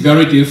qualities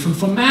very different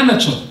from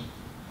manager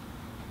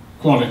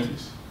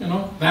qualities. You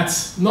know,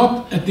 that's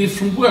not a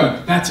different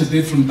word, that's a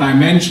different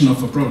dimension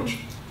of approach.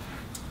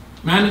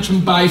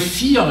 Management by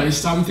fear is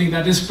something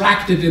that is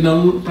practiced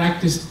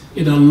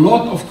in a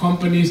lot of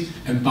companies,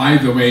 and by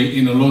the way,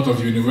 in a lot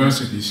of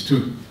universities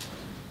too.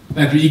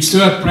 That we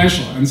exert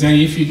pressure and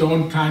say, if you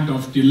don't kind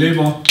of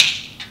deliver,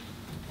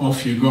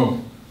 off you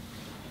go.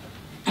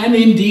 And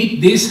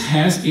indeed, this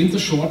has in the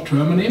short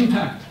term an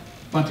impact,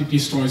 but it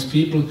destroys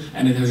people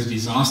and it has a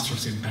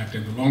disastrous impact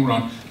in the long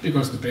run,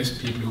 because the best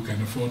people who can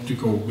afford to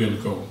go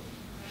will go.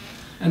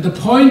 And the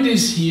point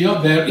is here,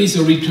 there is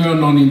a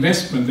return on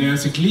investment. There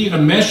is a clear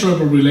and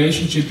measurable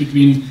relationship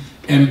between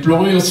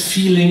employers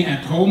feeling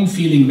at home,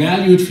 feeling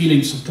valued,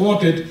 feeling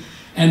supported,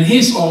 and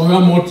his or her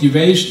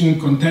motivation,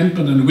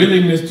 contentment, and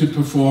willingness to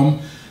perform.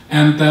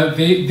 And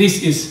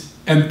this is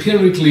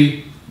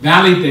empirically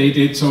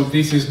validated, so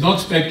this is not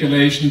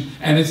speculation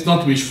and it's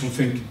not wishful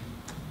thinking.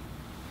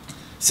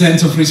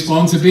 Sense of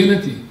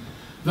responsibility.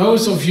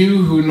 Those of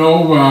you who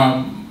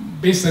know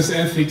business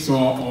ethics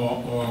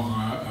or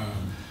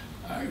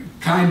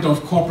kind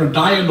of corporate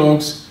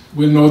dialogues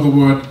will know the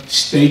word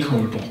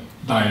stakeholder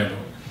dialogue.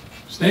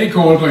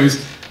 Stakeholder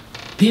is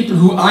people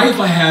who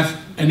either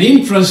have an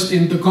interest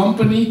in the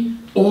company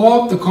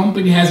or the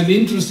company has an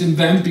interest in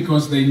them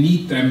because they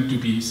need them to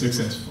be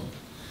successful.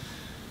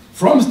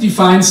 Fromm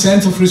defines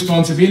sense of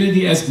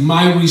responsibility as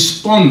my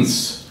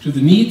response to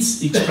the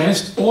needs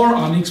expressed or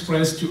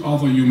unexpressed to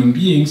other human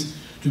beings.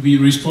 To be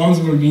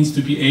responsible means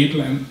to be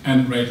able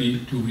and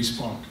ready to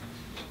respond.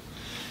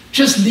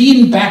 Just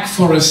lean back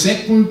for a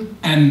second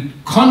and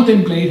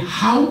contemplate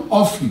how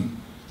often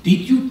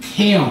did you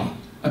care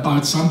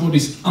about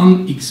somebody's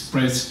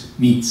unexpressed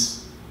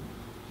needs?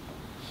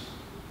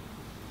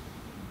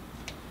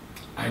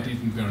 I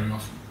didn't very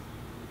often.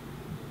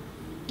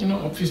 You know,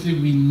 obviously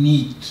we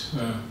need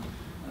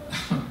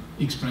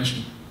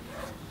expression.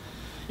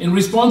 In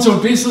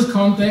responsible business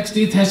context,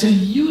 it has a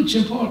huge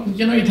importance.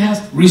 You know, it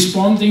has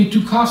responding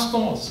to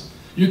customers.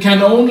 You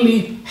can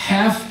only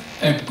have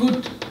a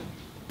good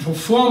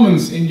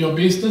performance in your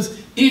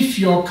business if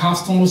your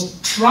customers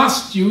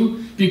trust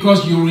you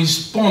because you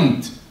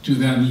respond to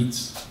their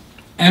needs.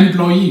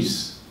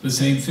 Employees, the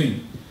same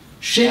thing.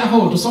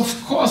 Shareholders,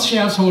 of course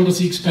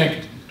shareholders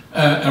expect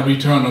a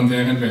return on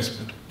their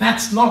investment.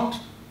 That's not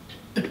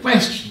the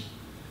question.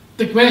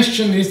 The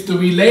question is the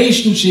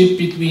relationship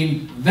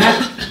between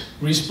that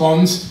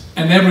response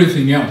and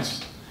everything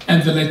else,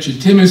 and the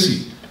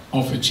legitimacy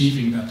of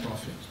achieving that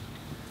profit.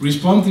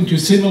 Responding to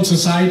civil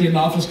society and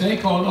other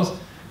stakeholders,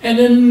 an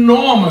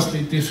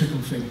enormously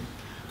difficult thing.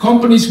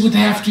 Companies would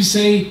have to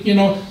say, you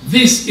know,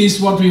 this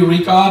is what we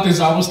regard as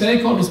our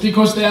stakeholders,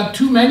 because there are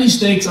too many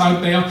stakes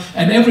out there,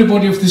 and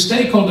everybody of the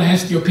stakeholder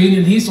has the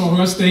opinion his or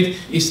her stake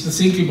is the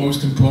single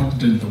most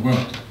important in the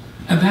world.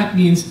 And that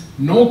means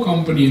no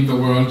company in the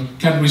world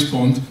can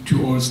respond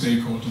to all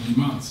stakeholder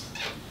demands.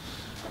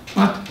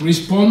 But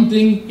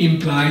responding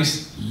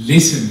implies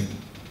listening.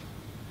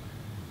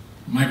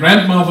 My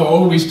grandmother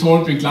always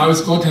told me,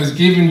 Klaus, God has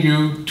given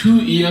you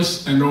 2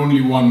 ears and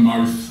only 1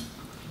 mouth.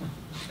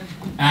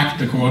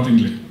 Act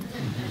accordingly.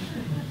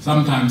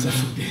 Sometimes I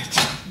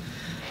forget.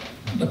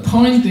 The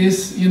point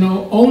is, you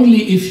know,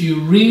 only if you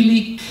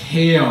really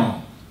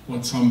care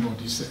what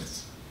somebody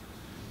says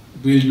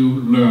will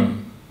you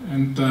learn.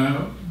 And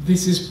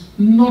this is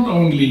not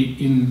only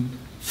in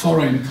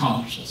foreign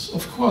cultures.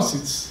 Of course,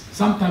 it's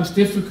sometimes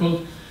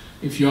difficult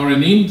if you're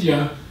in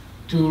India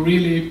to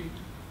really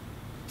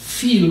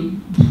feel,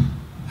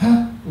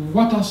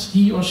 what does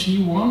he or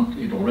she want?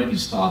 It already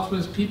starts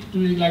with people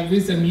doing like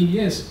this. I mean,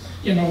 yes,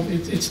 you know,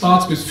 it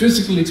starts with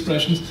physical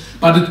expressions,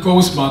 but it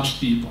goes much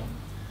deeper.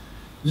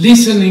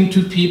 Listening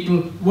to people,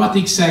 what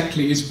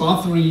exactly is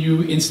bothering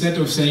you, instead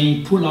of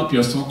saying, pull up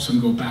your socks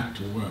and go back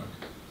to work.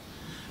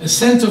 A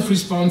sense of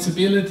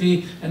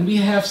responsibility, and we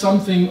have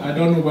something, I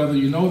don't know whether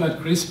you know that,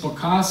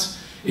 CRISPR-Cas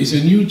is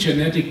a new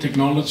genetic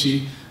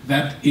technology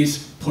that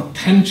is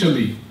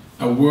potentially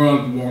a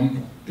world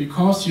wonder,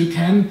 because you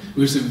can,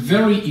 with a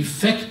very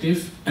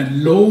effective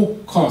and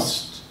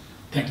low-cost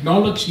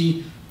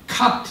technology,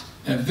 cut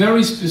a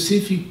very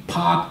specific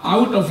part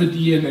out of a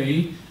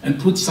DNA and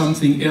put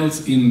something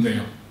else in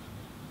there.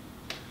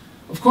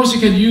 Of course, you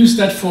can use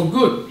that for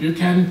good. You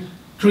can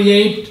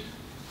create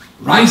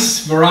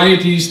rice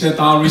varieties that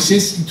are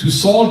resistant to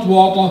salt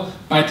water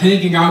by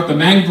taking out the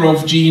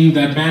mangrove gene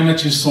that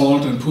manages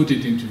salt and put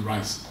it into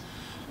rice.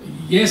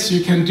 Yes,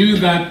 you can do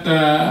that.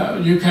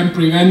 You can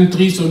prevent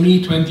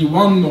trisomy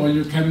 21, or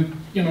you can,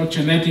 you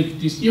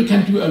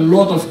can do a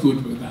lot of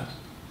good with that.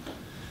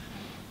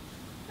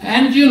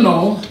 And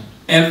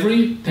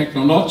every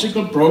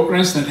technological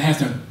progress that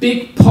has a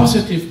big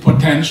positive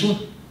potential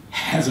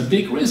has a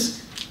big risk.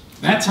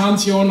 That's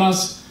Hans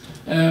Jonas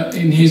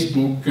in his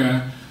book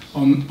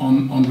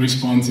on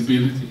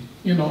responsibility.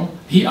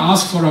 He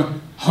asks for a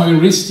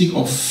heuristic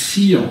of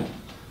fear.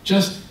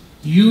 Just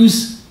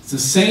use the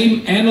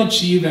same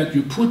energy that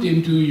you put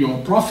into your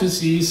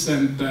prophecies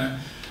and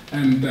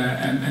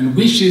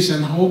wishes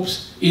and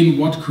hopes in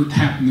what could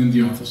happen in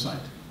the other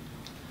side.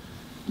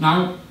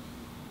 Now,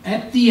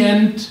 at the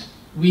end,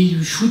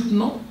 we should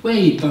not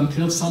wait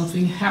until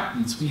something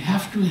happens. We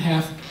have to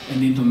have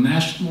an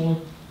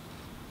international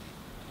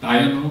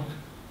dialogue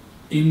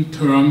in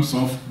terms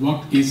of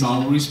what is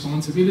our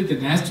responsibility.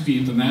 It has to be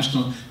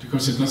international,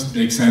 because it doesn't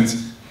make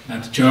sense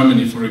that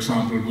Germany, for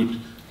example, would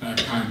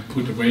kind of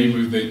put away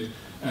with it,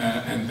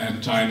 and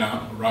then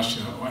China or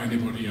Russia or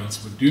anybody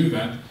else would do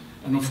that.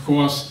 And of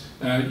course,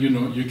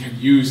 you can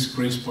use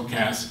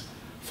CRISPR-Cas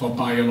for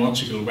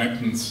biological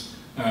weapons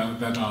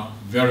that are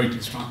very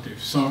destructive.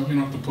 So,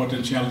 the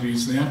potentiality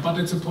is there, but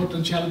it's a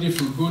potentiality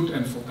for good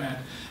and for bad.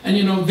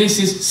 And this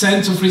is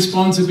sense of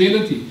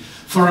responsibility.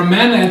 For a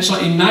manager,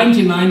 in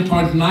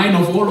 99.9%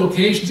 of all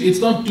occasions, it's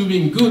not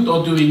doing good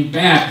or doing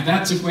bad.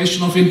 That's a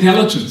question of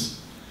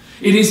intelligence.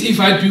 It is, if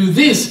I do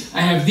this,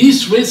 I have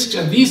these risks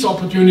and these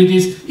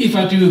opportunities. If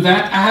I do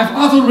that, I have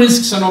other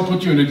risks and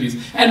opportunities.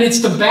 And it's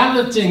the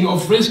balancing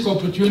of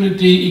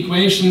risk-opportunity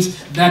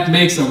equations that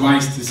makes a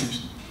wise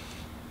decision.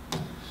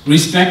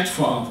 Respect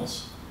for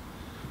others.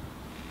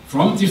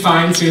 Fromm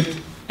defines it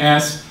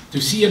as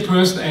to see a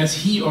person as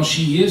he or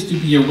she is, to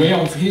be aware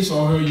of his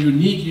or her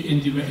unique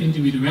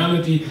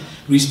individuality.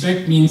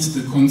 Respect means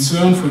the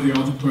concern for the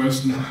other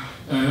person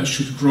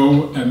should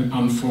grow and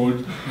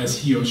unfold as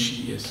he or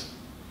she is.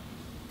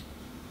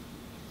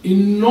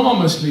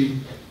 Enormously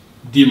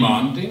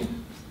demanding.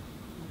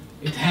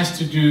 It has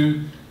to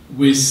do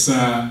with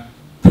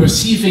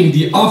perceiving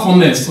the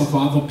otherness of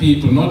other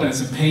people, not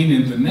as a pain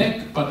in the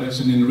neck, but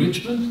as an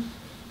enrichment.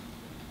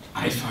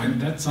 I find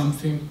that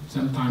something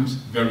sometimes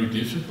very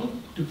difficult,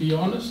 to be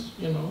honest.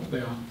 There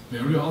are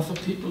very other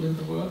people in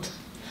the world.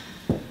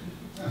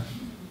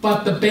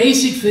 But the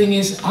basic thing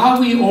is, are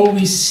we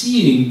always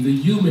seeing the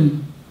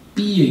human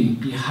being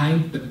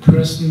behind the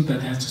person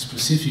that has a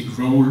specific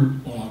role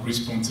or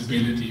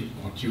responsibility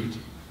or duty?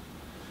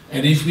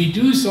 And if we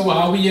do so,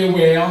 are we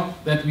aware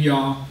that we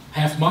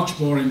have much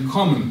more in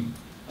common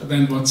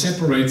than what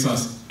separates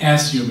us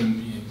as human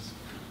beings?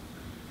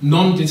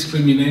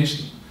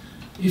 Non-discrimination.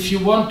 If you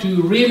want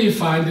to really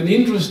find an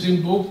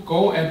interesting book,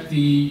 go at the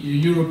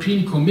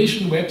European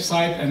Commission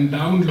website and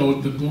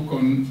download the book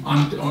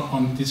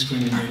on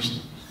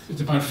discrimination. It's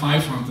about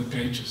 500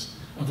 pages.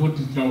 I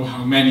wouldn't know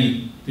how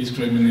many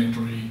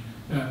discriminatory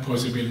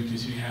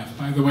possibilities we have.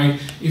 By the way,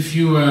 if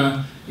you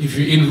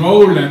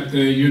enroll at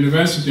the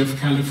University of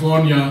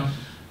California,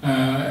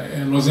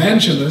 Los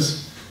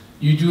Angeles,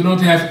 you do not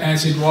have,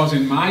 as it was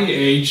in my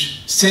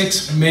age,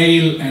 sex,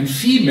 male and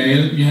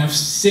female. You have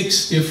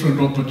 6 different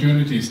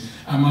opportunities.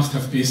 I must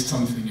have missed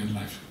something in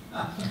life.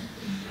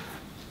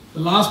 The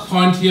last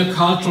point here,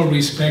 cultural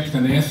respect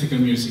and ethical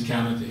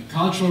musicality.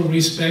 Cultural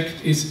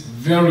respect is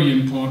very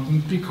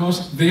important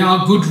because there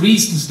are good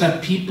reasons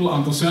that people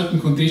under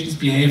certain conditions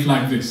behave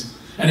like this.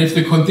 And if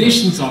the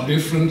conditions are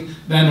different,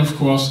 then of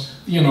course,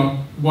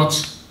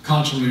 what's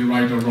culturally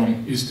right or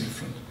wrong is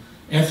different.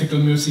 Ethical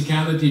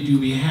musicality, do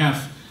we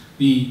have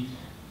the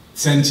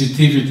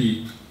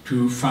sensitivity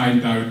to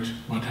find out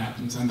what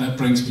happens? And that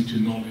brings me to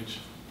knowledge.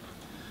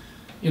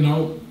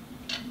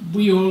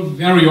 We all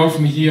very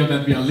often hear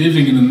that we are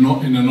living in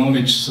a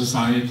knowledge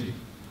society.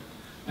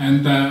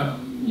 And,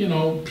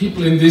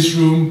 people in this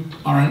room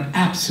are an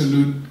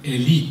absolute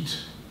elite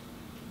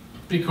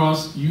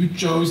because you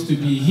chose to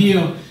be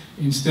here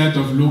instead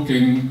of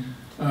looking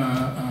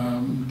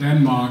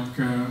Denmark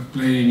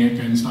playing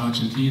against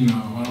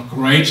Argentina, or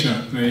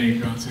Croatia playing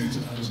against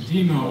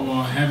Argentina,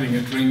 or having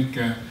a drink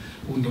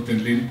under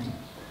den Linden.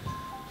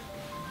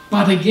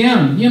 But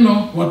again,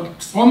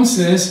 what Fromm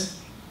says,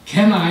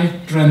 can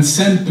I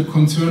transcend the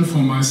concern for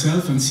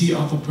myself and see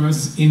other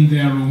persons in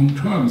their own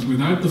terms,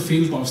 without the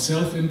filter of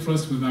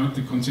self-interest, without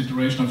the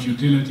consideration of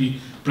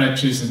utility,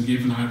 prejudice, and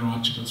given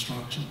hierarchical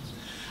structures?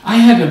 I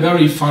had a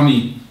very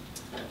funny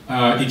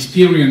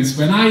experience.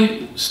 When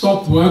I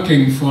stopped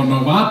working for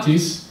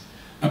Novartis,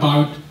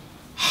 about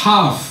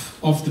half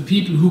of the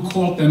people who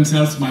called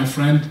themselves my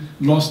friend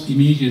lost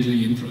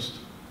immediately interest.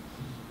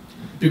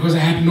 Because I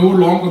had no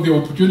longer the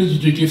opportunity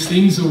to give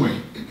things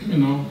away,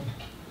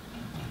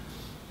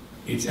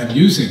 It's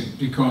amusing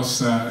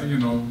because,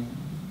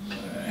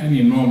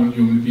 any normal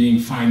human being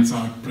finds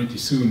out pretty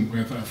soon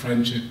whether a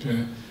friendship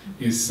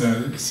is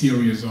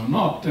serious or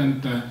not.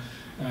 And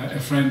a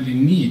friend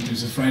in need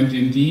is a friend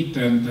indeed,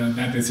 and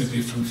that is a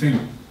different thing.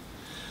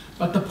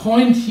 But the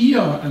point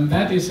here, and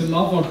that is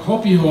another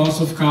copy horse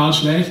of Carl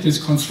Schlecht, is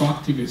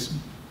constructivism.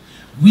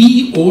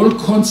 We all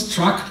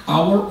construct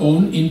our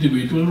own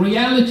individual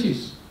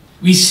realities.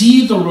 We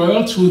see the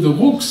world through the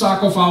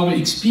rucksack of our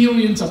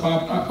experience, of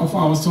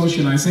our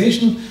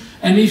socialization,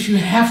 and if you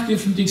have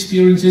different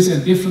experiences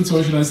and different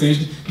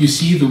socialization, you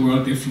see the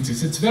world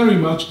differences. It's very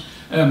much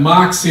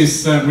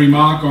Marx's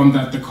remark on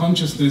that the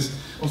consciousness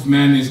of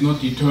man is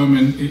not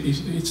determined,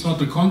 it's not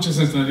the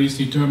consciousness that is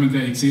determined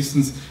their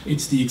existence,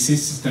 it's the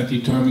existence that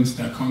determines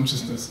their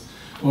consciousness.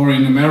 Or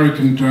in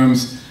American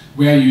terms,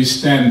 where you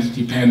stand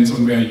depends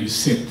on where you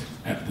sit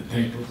at the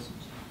table.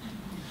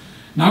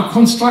 Now,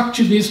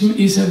 constructivism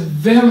is a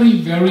very,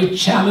 very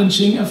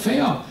challenging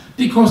affair,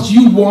 because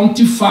you want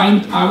to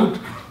find out,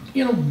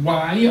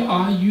 why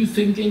are you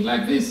thinking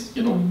like this?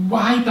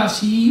 Why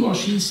does he or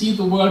she see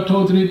the world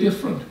totally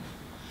different?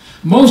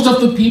 Most of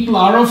the people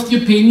are of the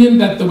opinion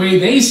that the way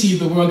they see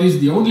the world is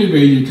the only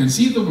way you can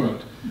see the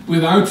world,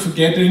 without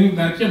forgetting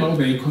that,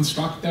 they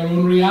construct their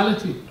own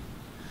reality.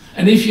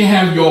 And if you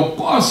have your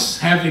boss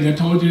having a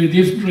totally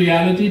different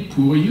reality,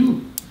 poor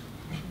you.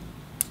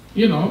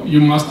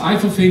 You must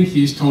either think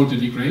he's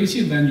totally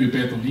crazy and then you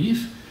better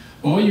leave,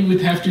 or you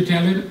would have to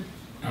tell him,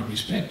 I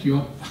respect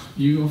your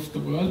view of the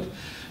world,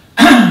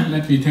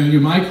 let me tell you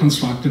my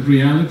constructed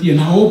reality,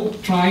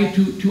 and try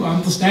to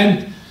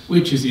understand,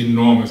 which is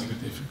enormously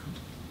difficult.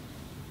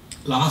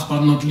 Last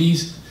but not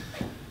least,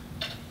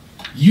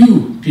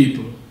 you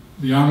people,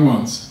 the young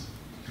ones,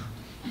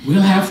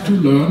 will have to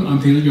learn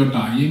until your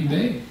dying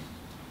day.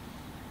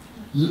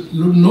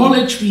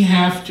 Knowledge we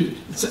have to,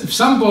 if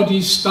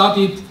somebody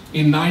studied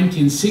in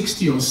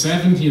 1960 or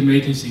 70 and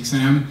made his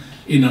exam,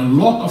 in a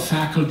lot of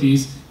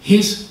faculties,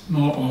 his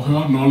or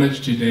her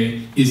knowledge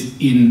today is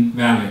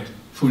invalid,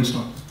 full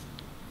stop.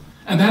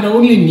 And that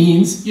only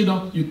means,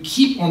 you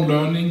keep on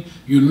learning,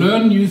 you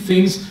learn new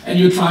things, and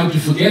you try to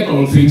forget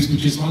old things,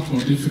 which is much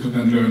more difficult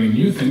than learning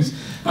new things.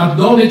 But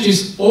knowledge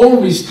is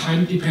always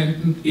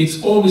time-dependent,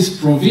 it's always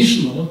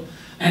provisional,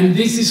 and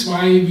this is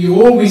why we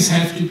always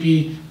have to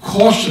be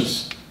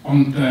cautious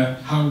on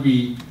how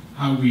we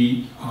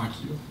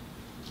argue.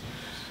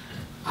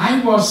 I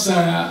was,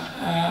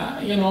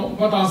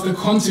 what are the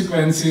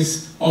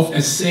consequences of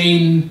a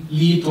sane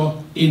leader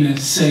in a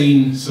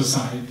sane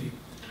society?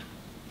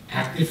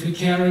 Actively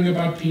caring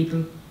about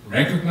people,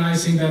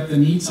 recognizing that the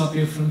needs are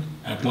different,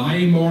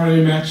 applying moral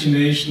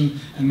imagination,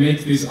 and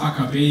make this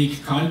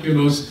academic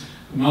calculus.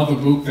 Another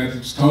book that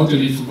is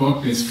totally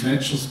forgotten is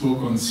Fletcher's book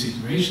on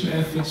situation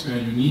ethics, where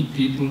you need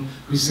people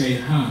who say,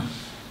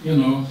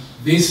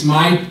 this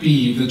might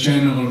be the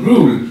general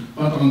rule,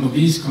 but under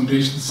these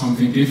conditions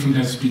something different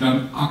has to be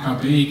done.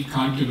 Academic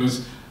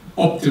calculus,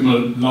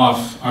 optimal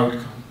love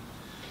outcome.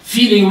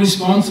 Feeling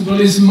responsible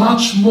is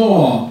much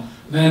more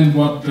than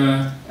what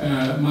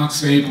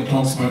Max Weber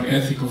talks about,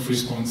 ethic of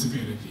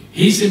responsibility.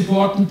 His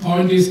important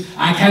point is,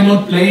 I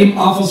cannot blame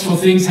others for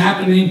things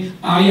happening,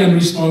 I am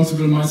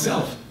responsible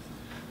myself.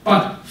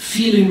 But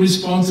feeling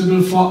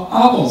responsible for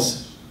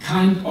others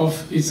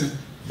is a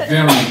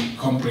very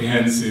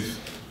comprehensive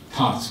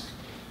task.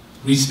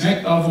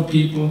 Respect other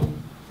people,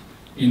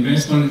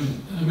 invest on it.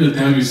 I will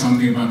tell you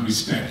something about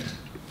respect.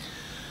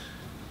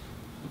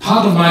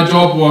 Part of my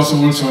job was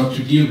also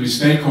to deal with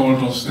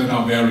stakeholders that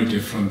are very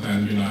different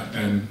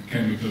than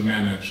chemical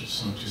managers,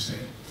 so to say.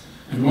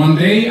 And one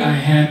day I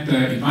had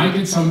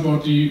invited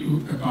somebody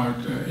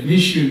about an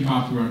issue in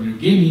Papua New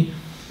Guinea,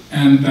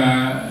 and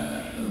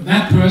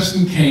that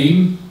person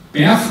came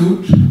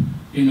barefoot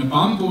in a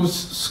bamboo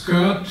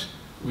skirt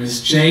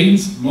with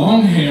chains,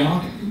 long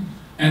hair,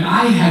 and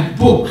I had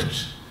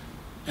booked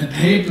a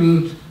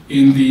table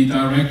in the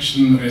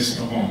Direction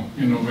restaurant,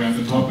 where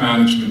the top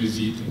management is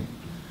eating.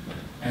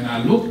 And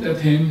I looked at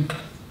him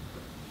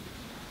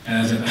and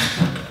I said,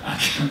 I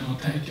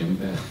cannot take him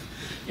there.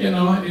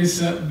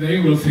 They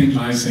will think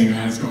Leisinger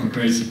has gone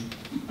crazy.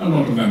 A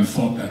lot of them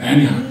thought that.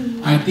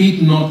 Anyhow, I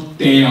did not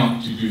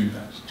dare to do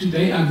that.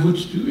 Today I would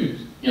do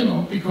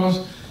it,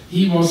 because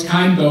he was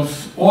kind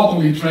of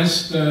orderly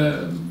dressed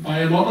by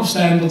a lot of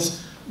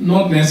standards,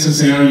 not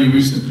necessarily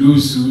with the blue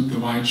suit, the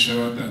white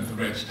shirt, and the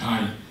red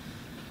tie.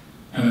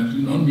 And I do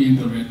not mean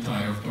the red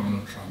tie of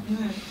Donald Trump.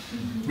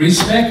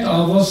 Respect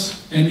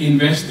others and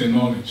invest in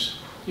knowledge.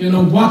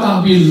 What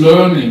are we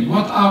learning?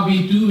 What are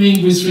we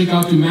doing with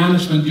regard to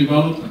management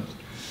development?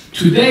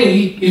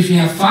 Today, if you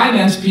have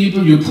finance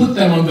people, you put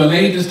them on the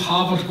latest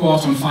Harvard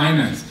course on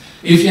finance.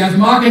 If you have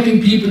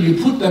marketing people,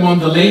 you put them on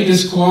the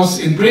latest course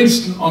in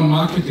Princeton on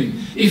marketing.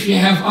 If you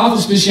have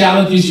other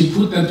specialities, you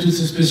put them to the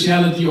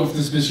speciality of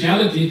the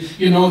speciality.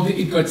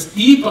 It gets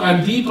deeper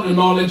and deeper in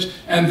knowledge,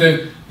 and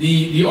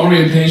the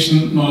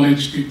orientation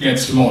knowledge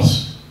gets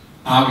lost.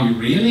 Are we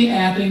really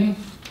adding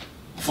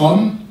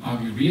Fromm? Are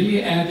we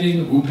really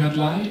adding Rupert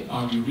Lai?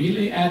 Are we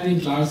really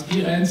adding Klaus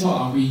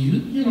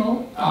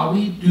Leisinger? Are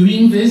we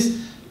doing this?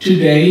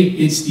 Today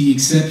it's the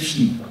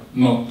exception,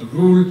 not the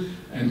rule,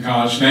 and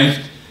Carl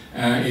Schlecht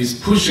is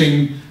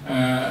pushing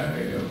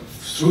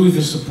through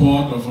the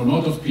support of a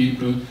lot of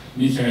people,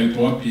 Michael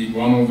Bort being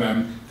one of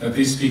them, that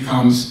this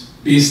becomes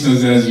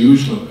business as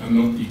usual and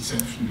not the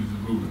exception to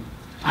the rule.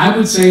 I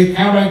would say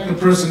character,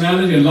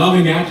 personality, and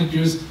loving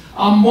attitudes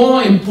are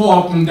more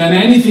important than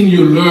anything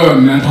you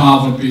learn at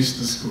Harvard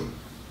Business School.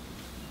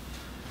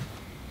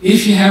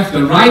 If you have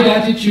the right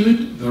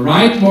attitude, the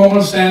right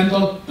moral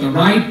standard, the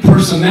right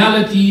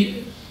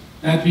personality,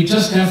 that we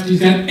just have to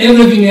get,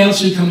 everything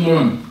else you can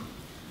learn.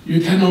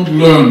 You cannot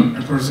learn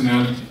a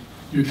personality.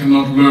 You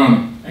cannot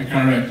learn a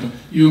character.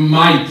 You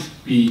might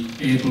be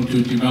able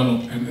to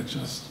develop and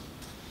adjust.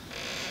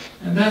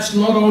 And that's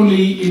not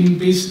only in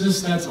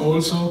business, that's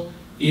also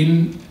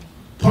in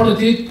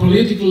political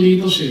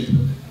leadership.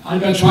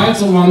 Albert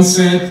Schweitzer once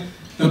said,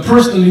 the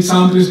personal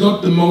example is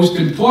not the most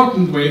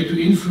important way to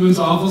influence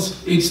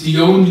others, it's the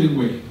only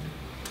way.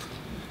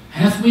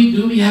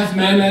 Do we have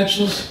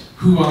managers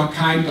who are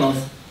kind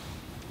of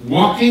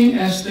walking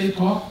as they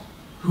talk,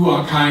 who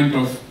are kind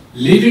of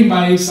living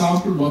by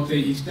example, what they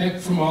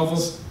expect from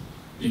others?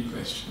 Big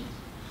question.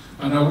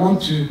 But I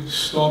want to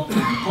stop in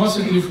a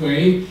positive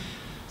way.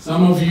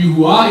 Some of you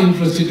who are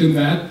interested in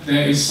that,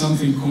 there is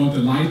something called the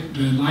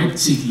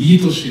Leipzig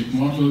leadership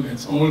model.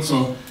 That's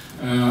also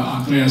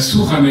Andreas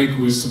Suchanek,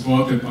 who is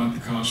supported by the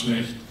Karl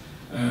Schlecht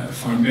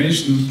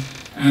Foundation.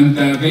 And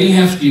they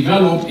have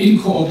developed, in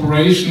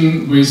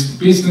cooperation with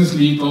business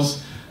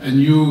leaders, a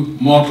new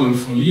model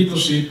for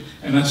leadership.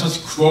 And I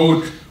just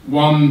quote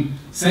one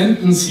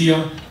sentence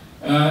here.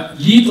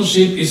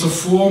 Leadership is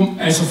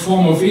as a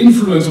form of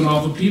influence on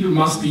other people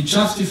must be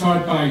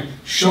justified by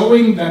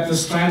showing that the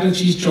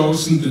strategies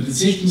chosen, the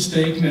decisions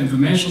taken, and the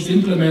measures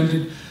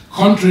implemented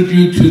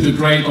contribute to the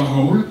greater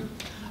whole,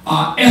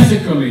 are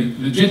ethically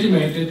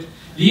legitimated.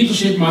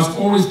 Leadership must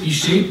always be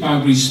shaped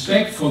by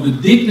respect for the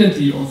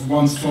dignity of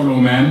one's fellow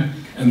man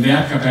and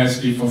their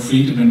capacity for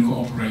freedom and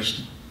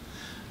cooperation.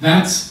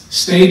 That's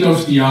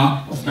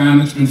state-of-the-art of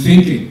management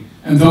thinking,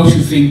 and those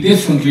who think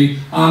differently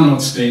are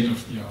not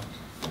state-of-the-art.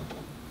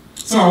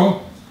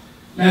 So,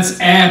 let's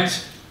add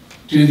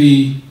to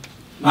the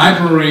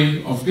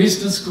library of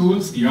business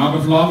schools, The Art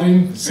of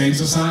Loving, The Sane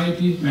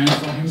Society, Man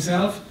for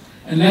Himself.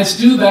 And let's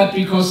do that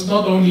because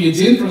not only it's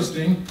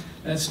interesting,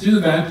 let's do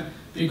that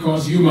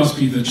because you must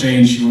be the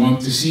change you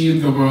want to see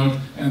in the world,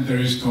 and there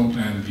is no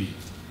plan B.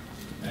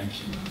 Thank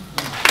you.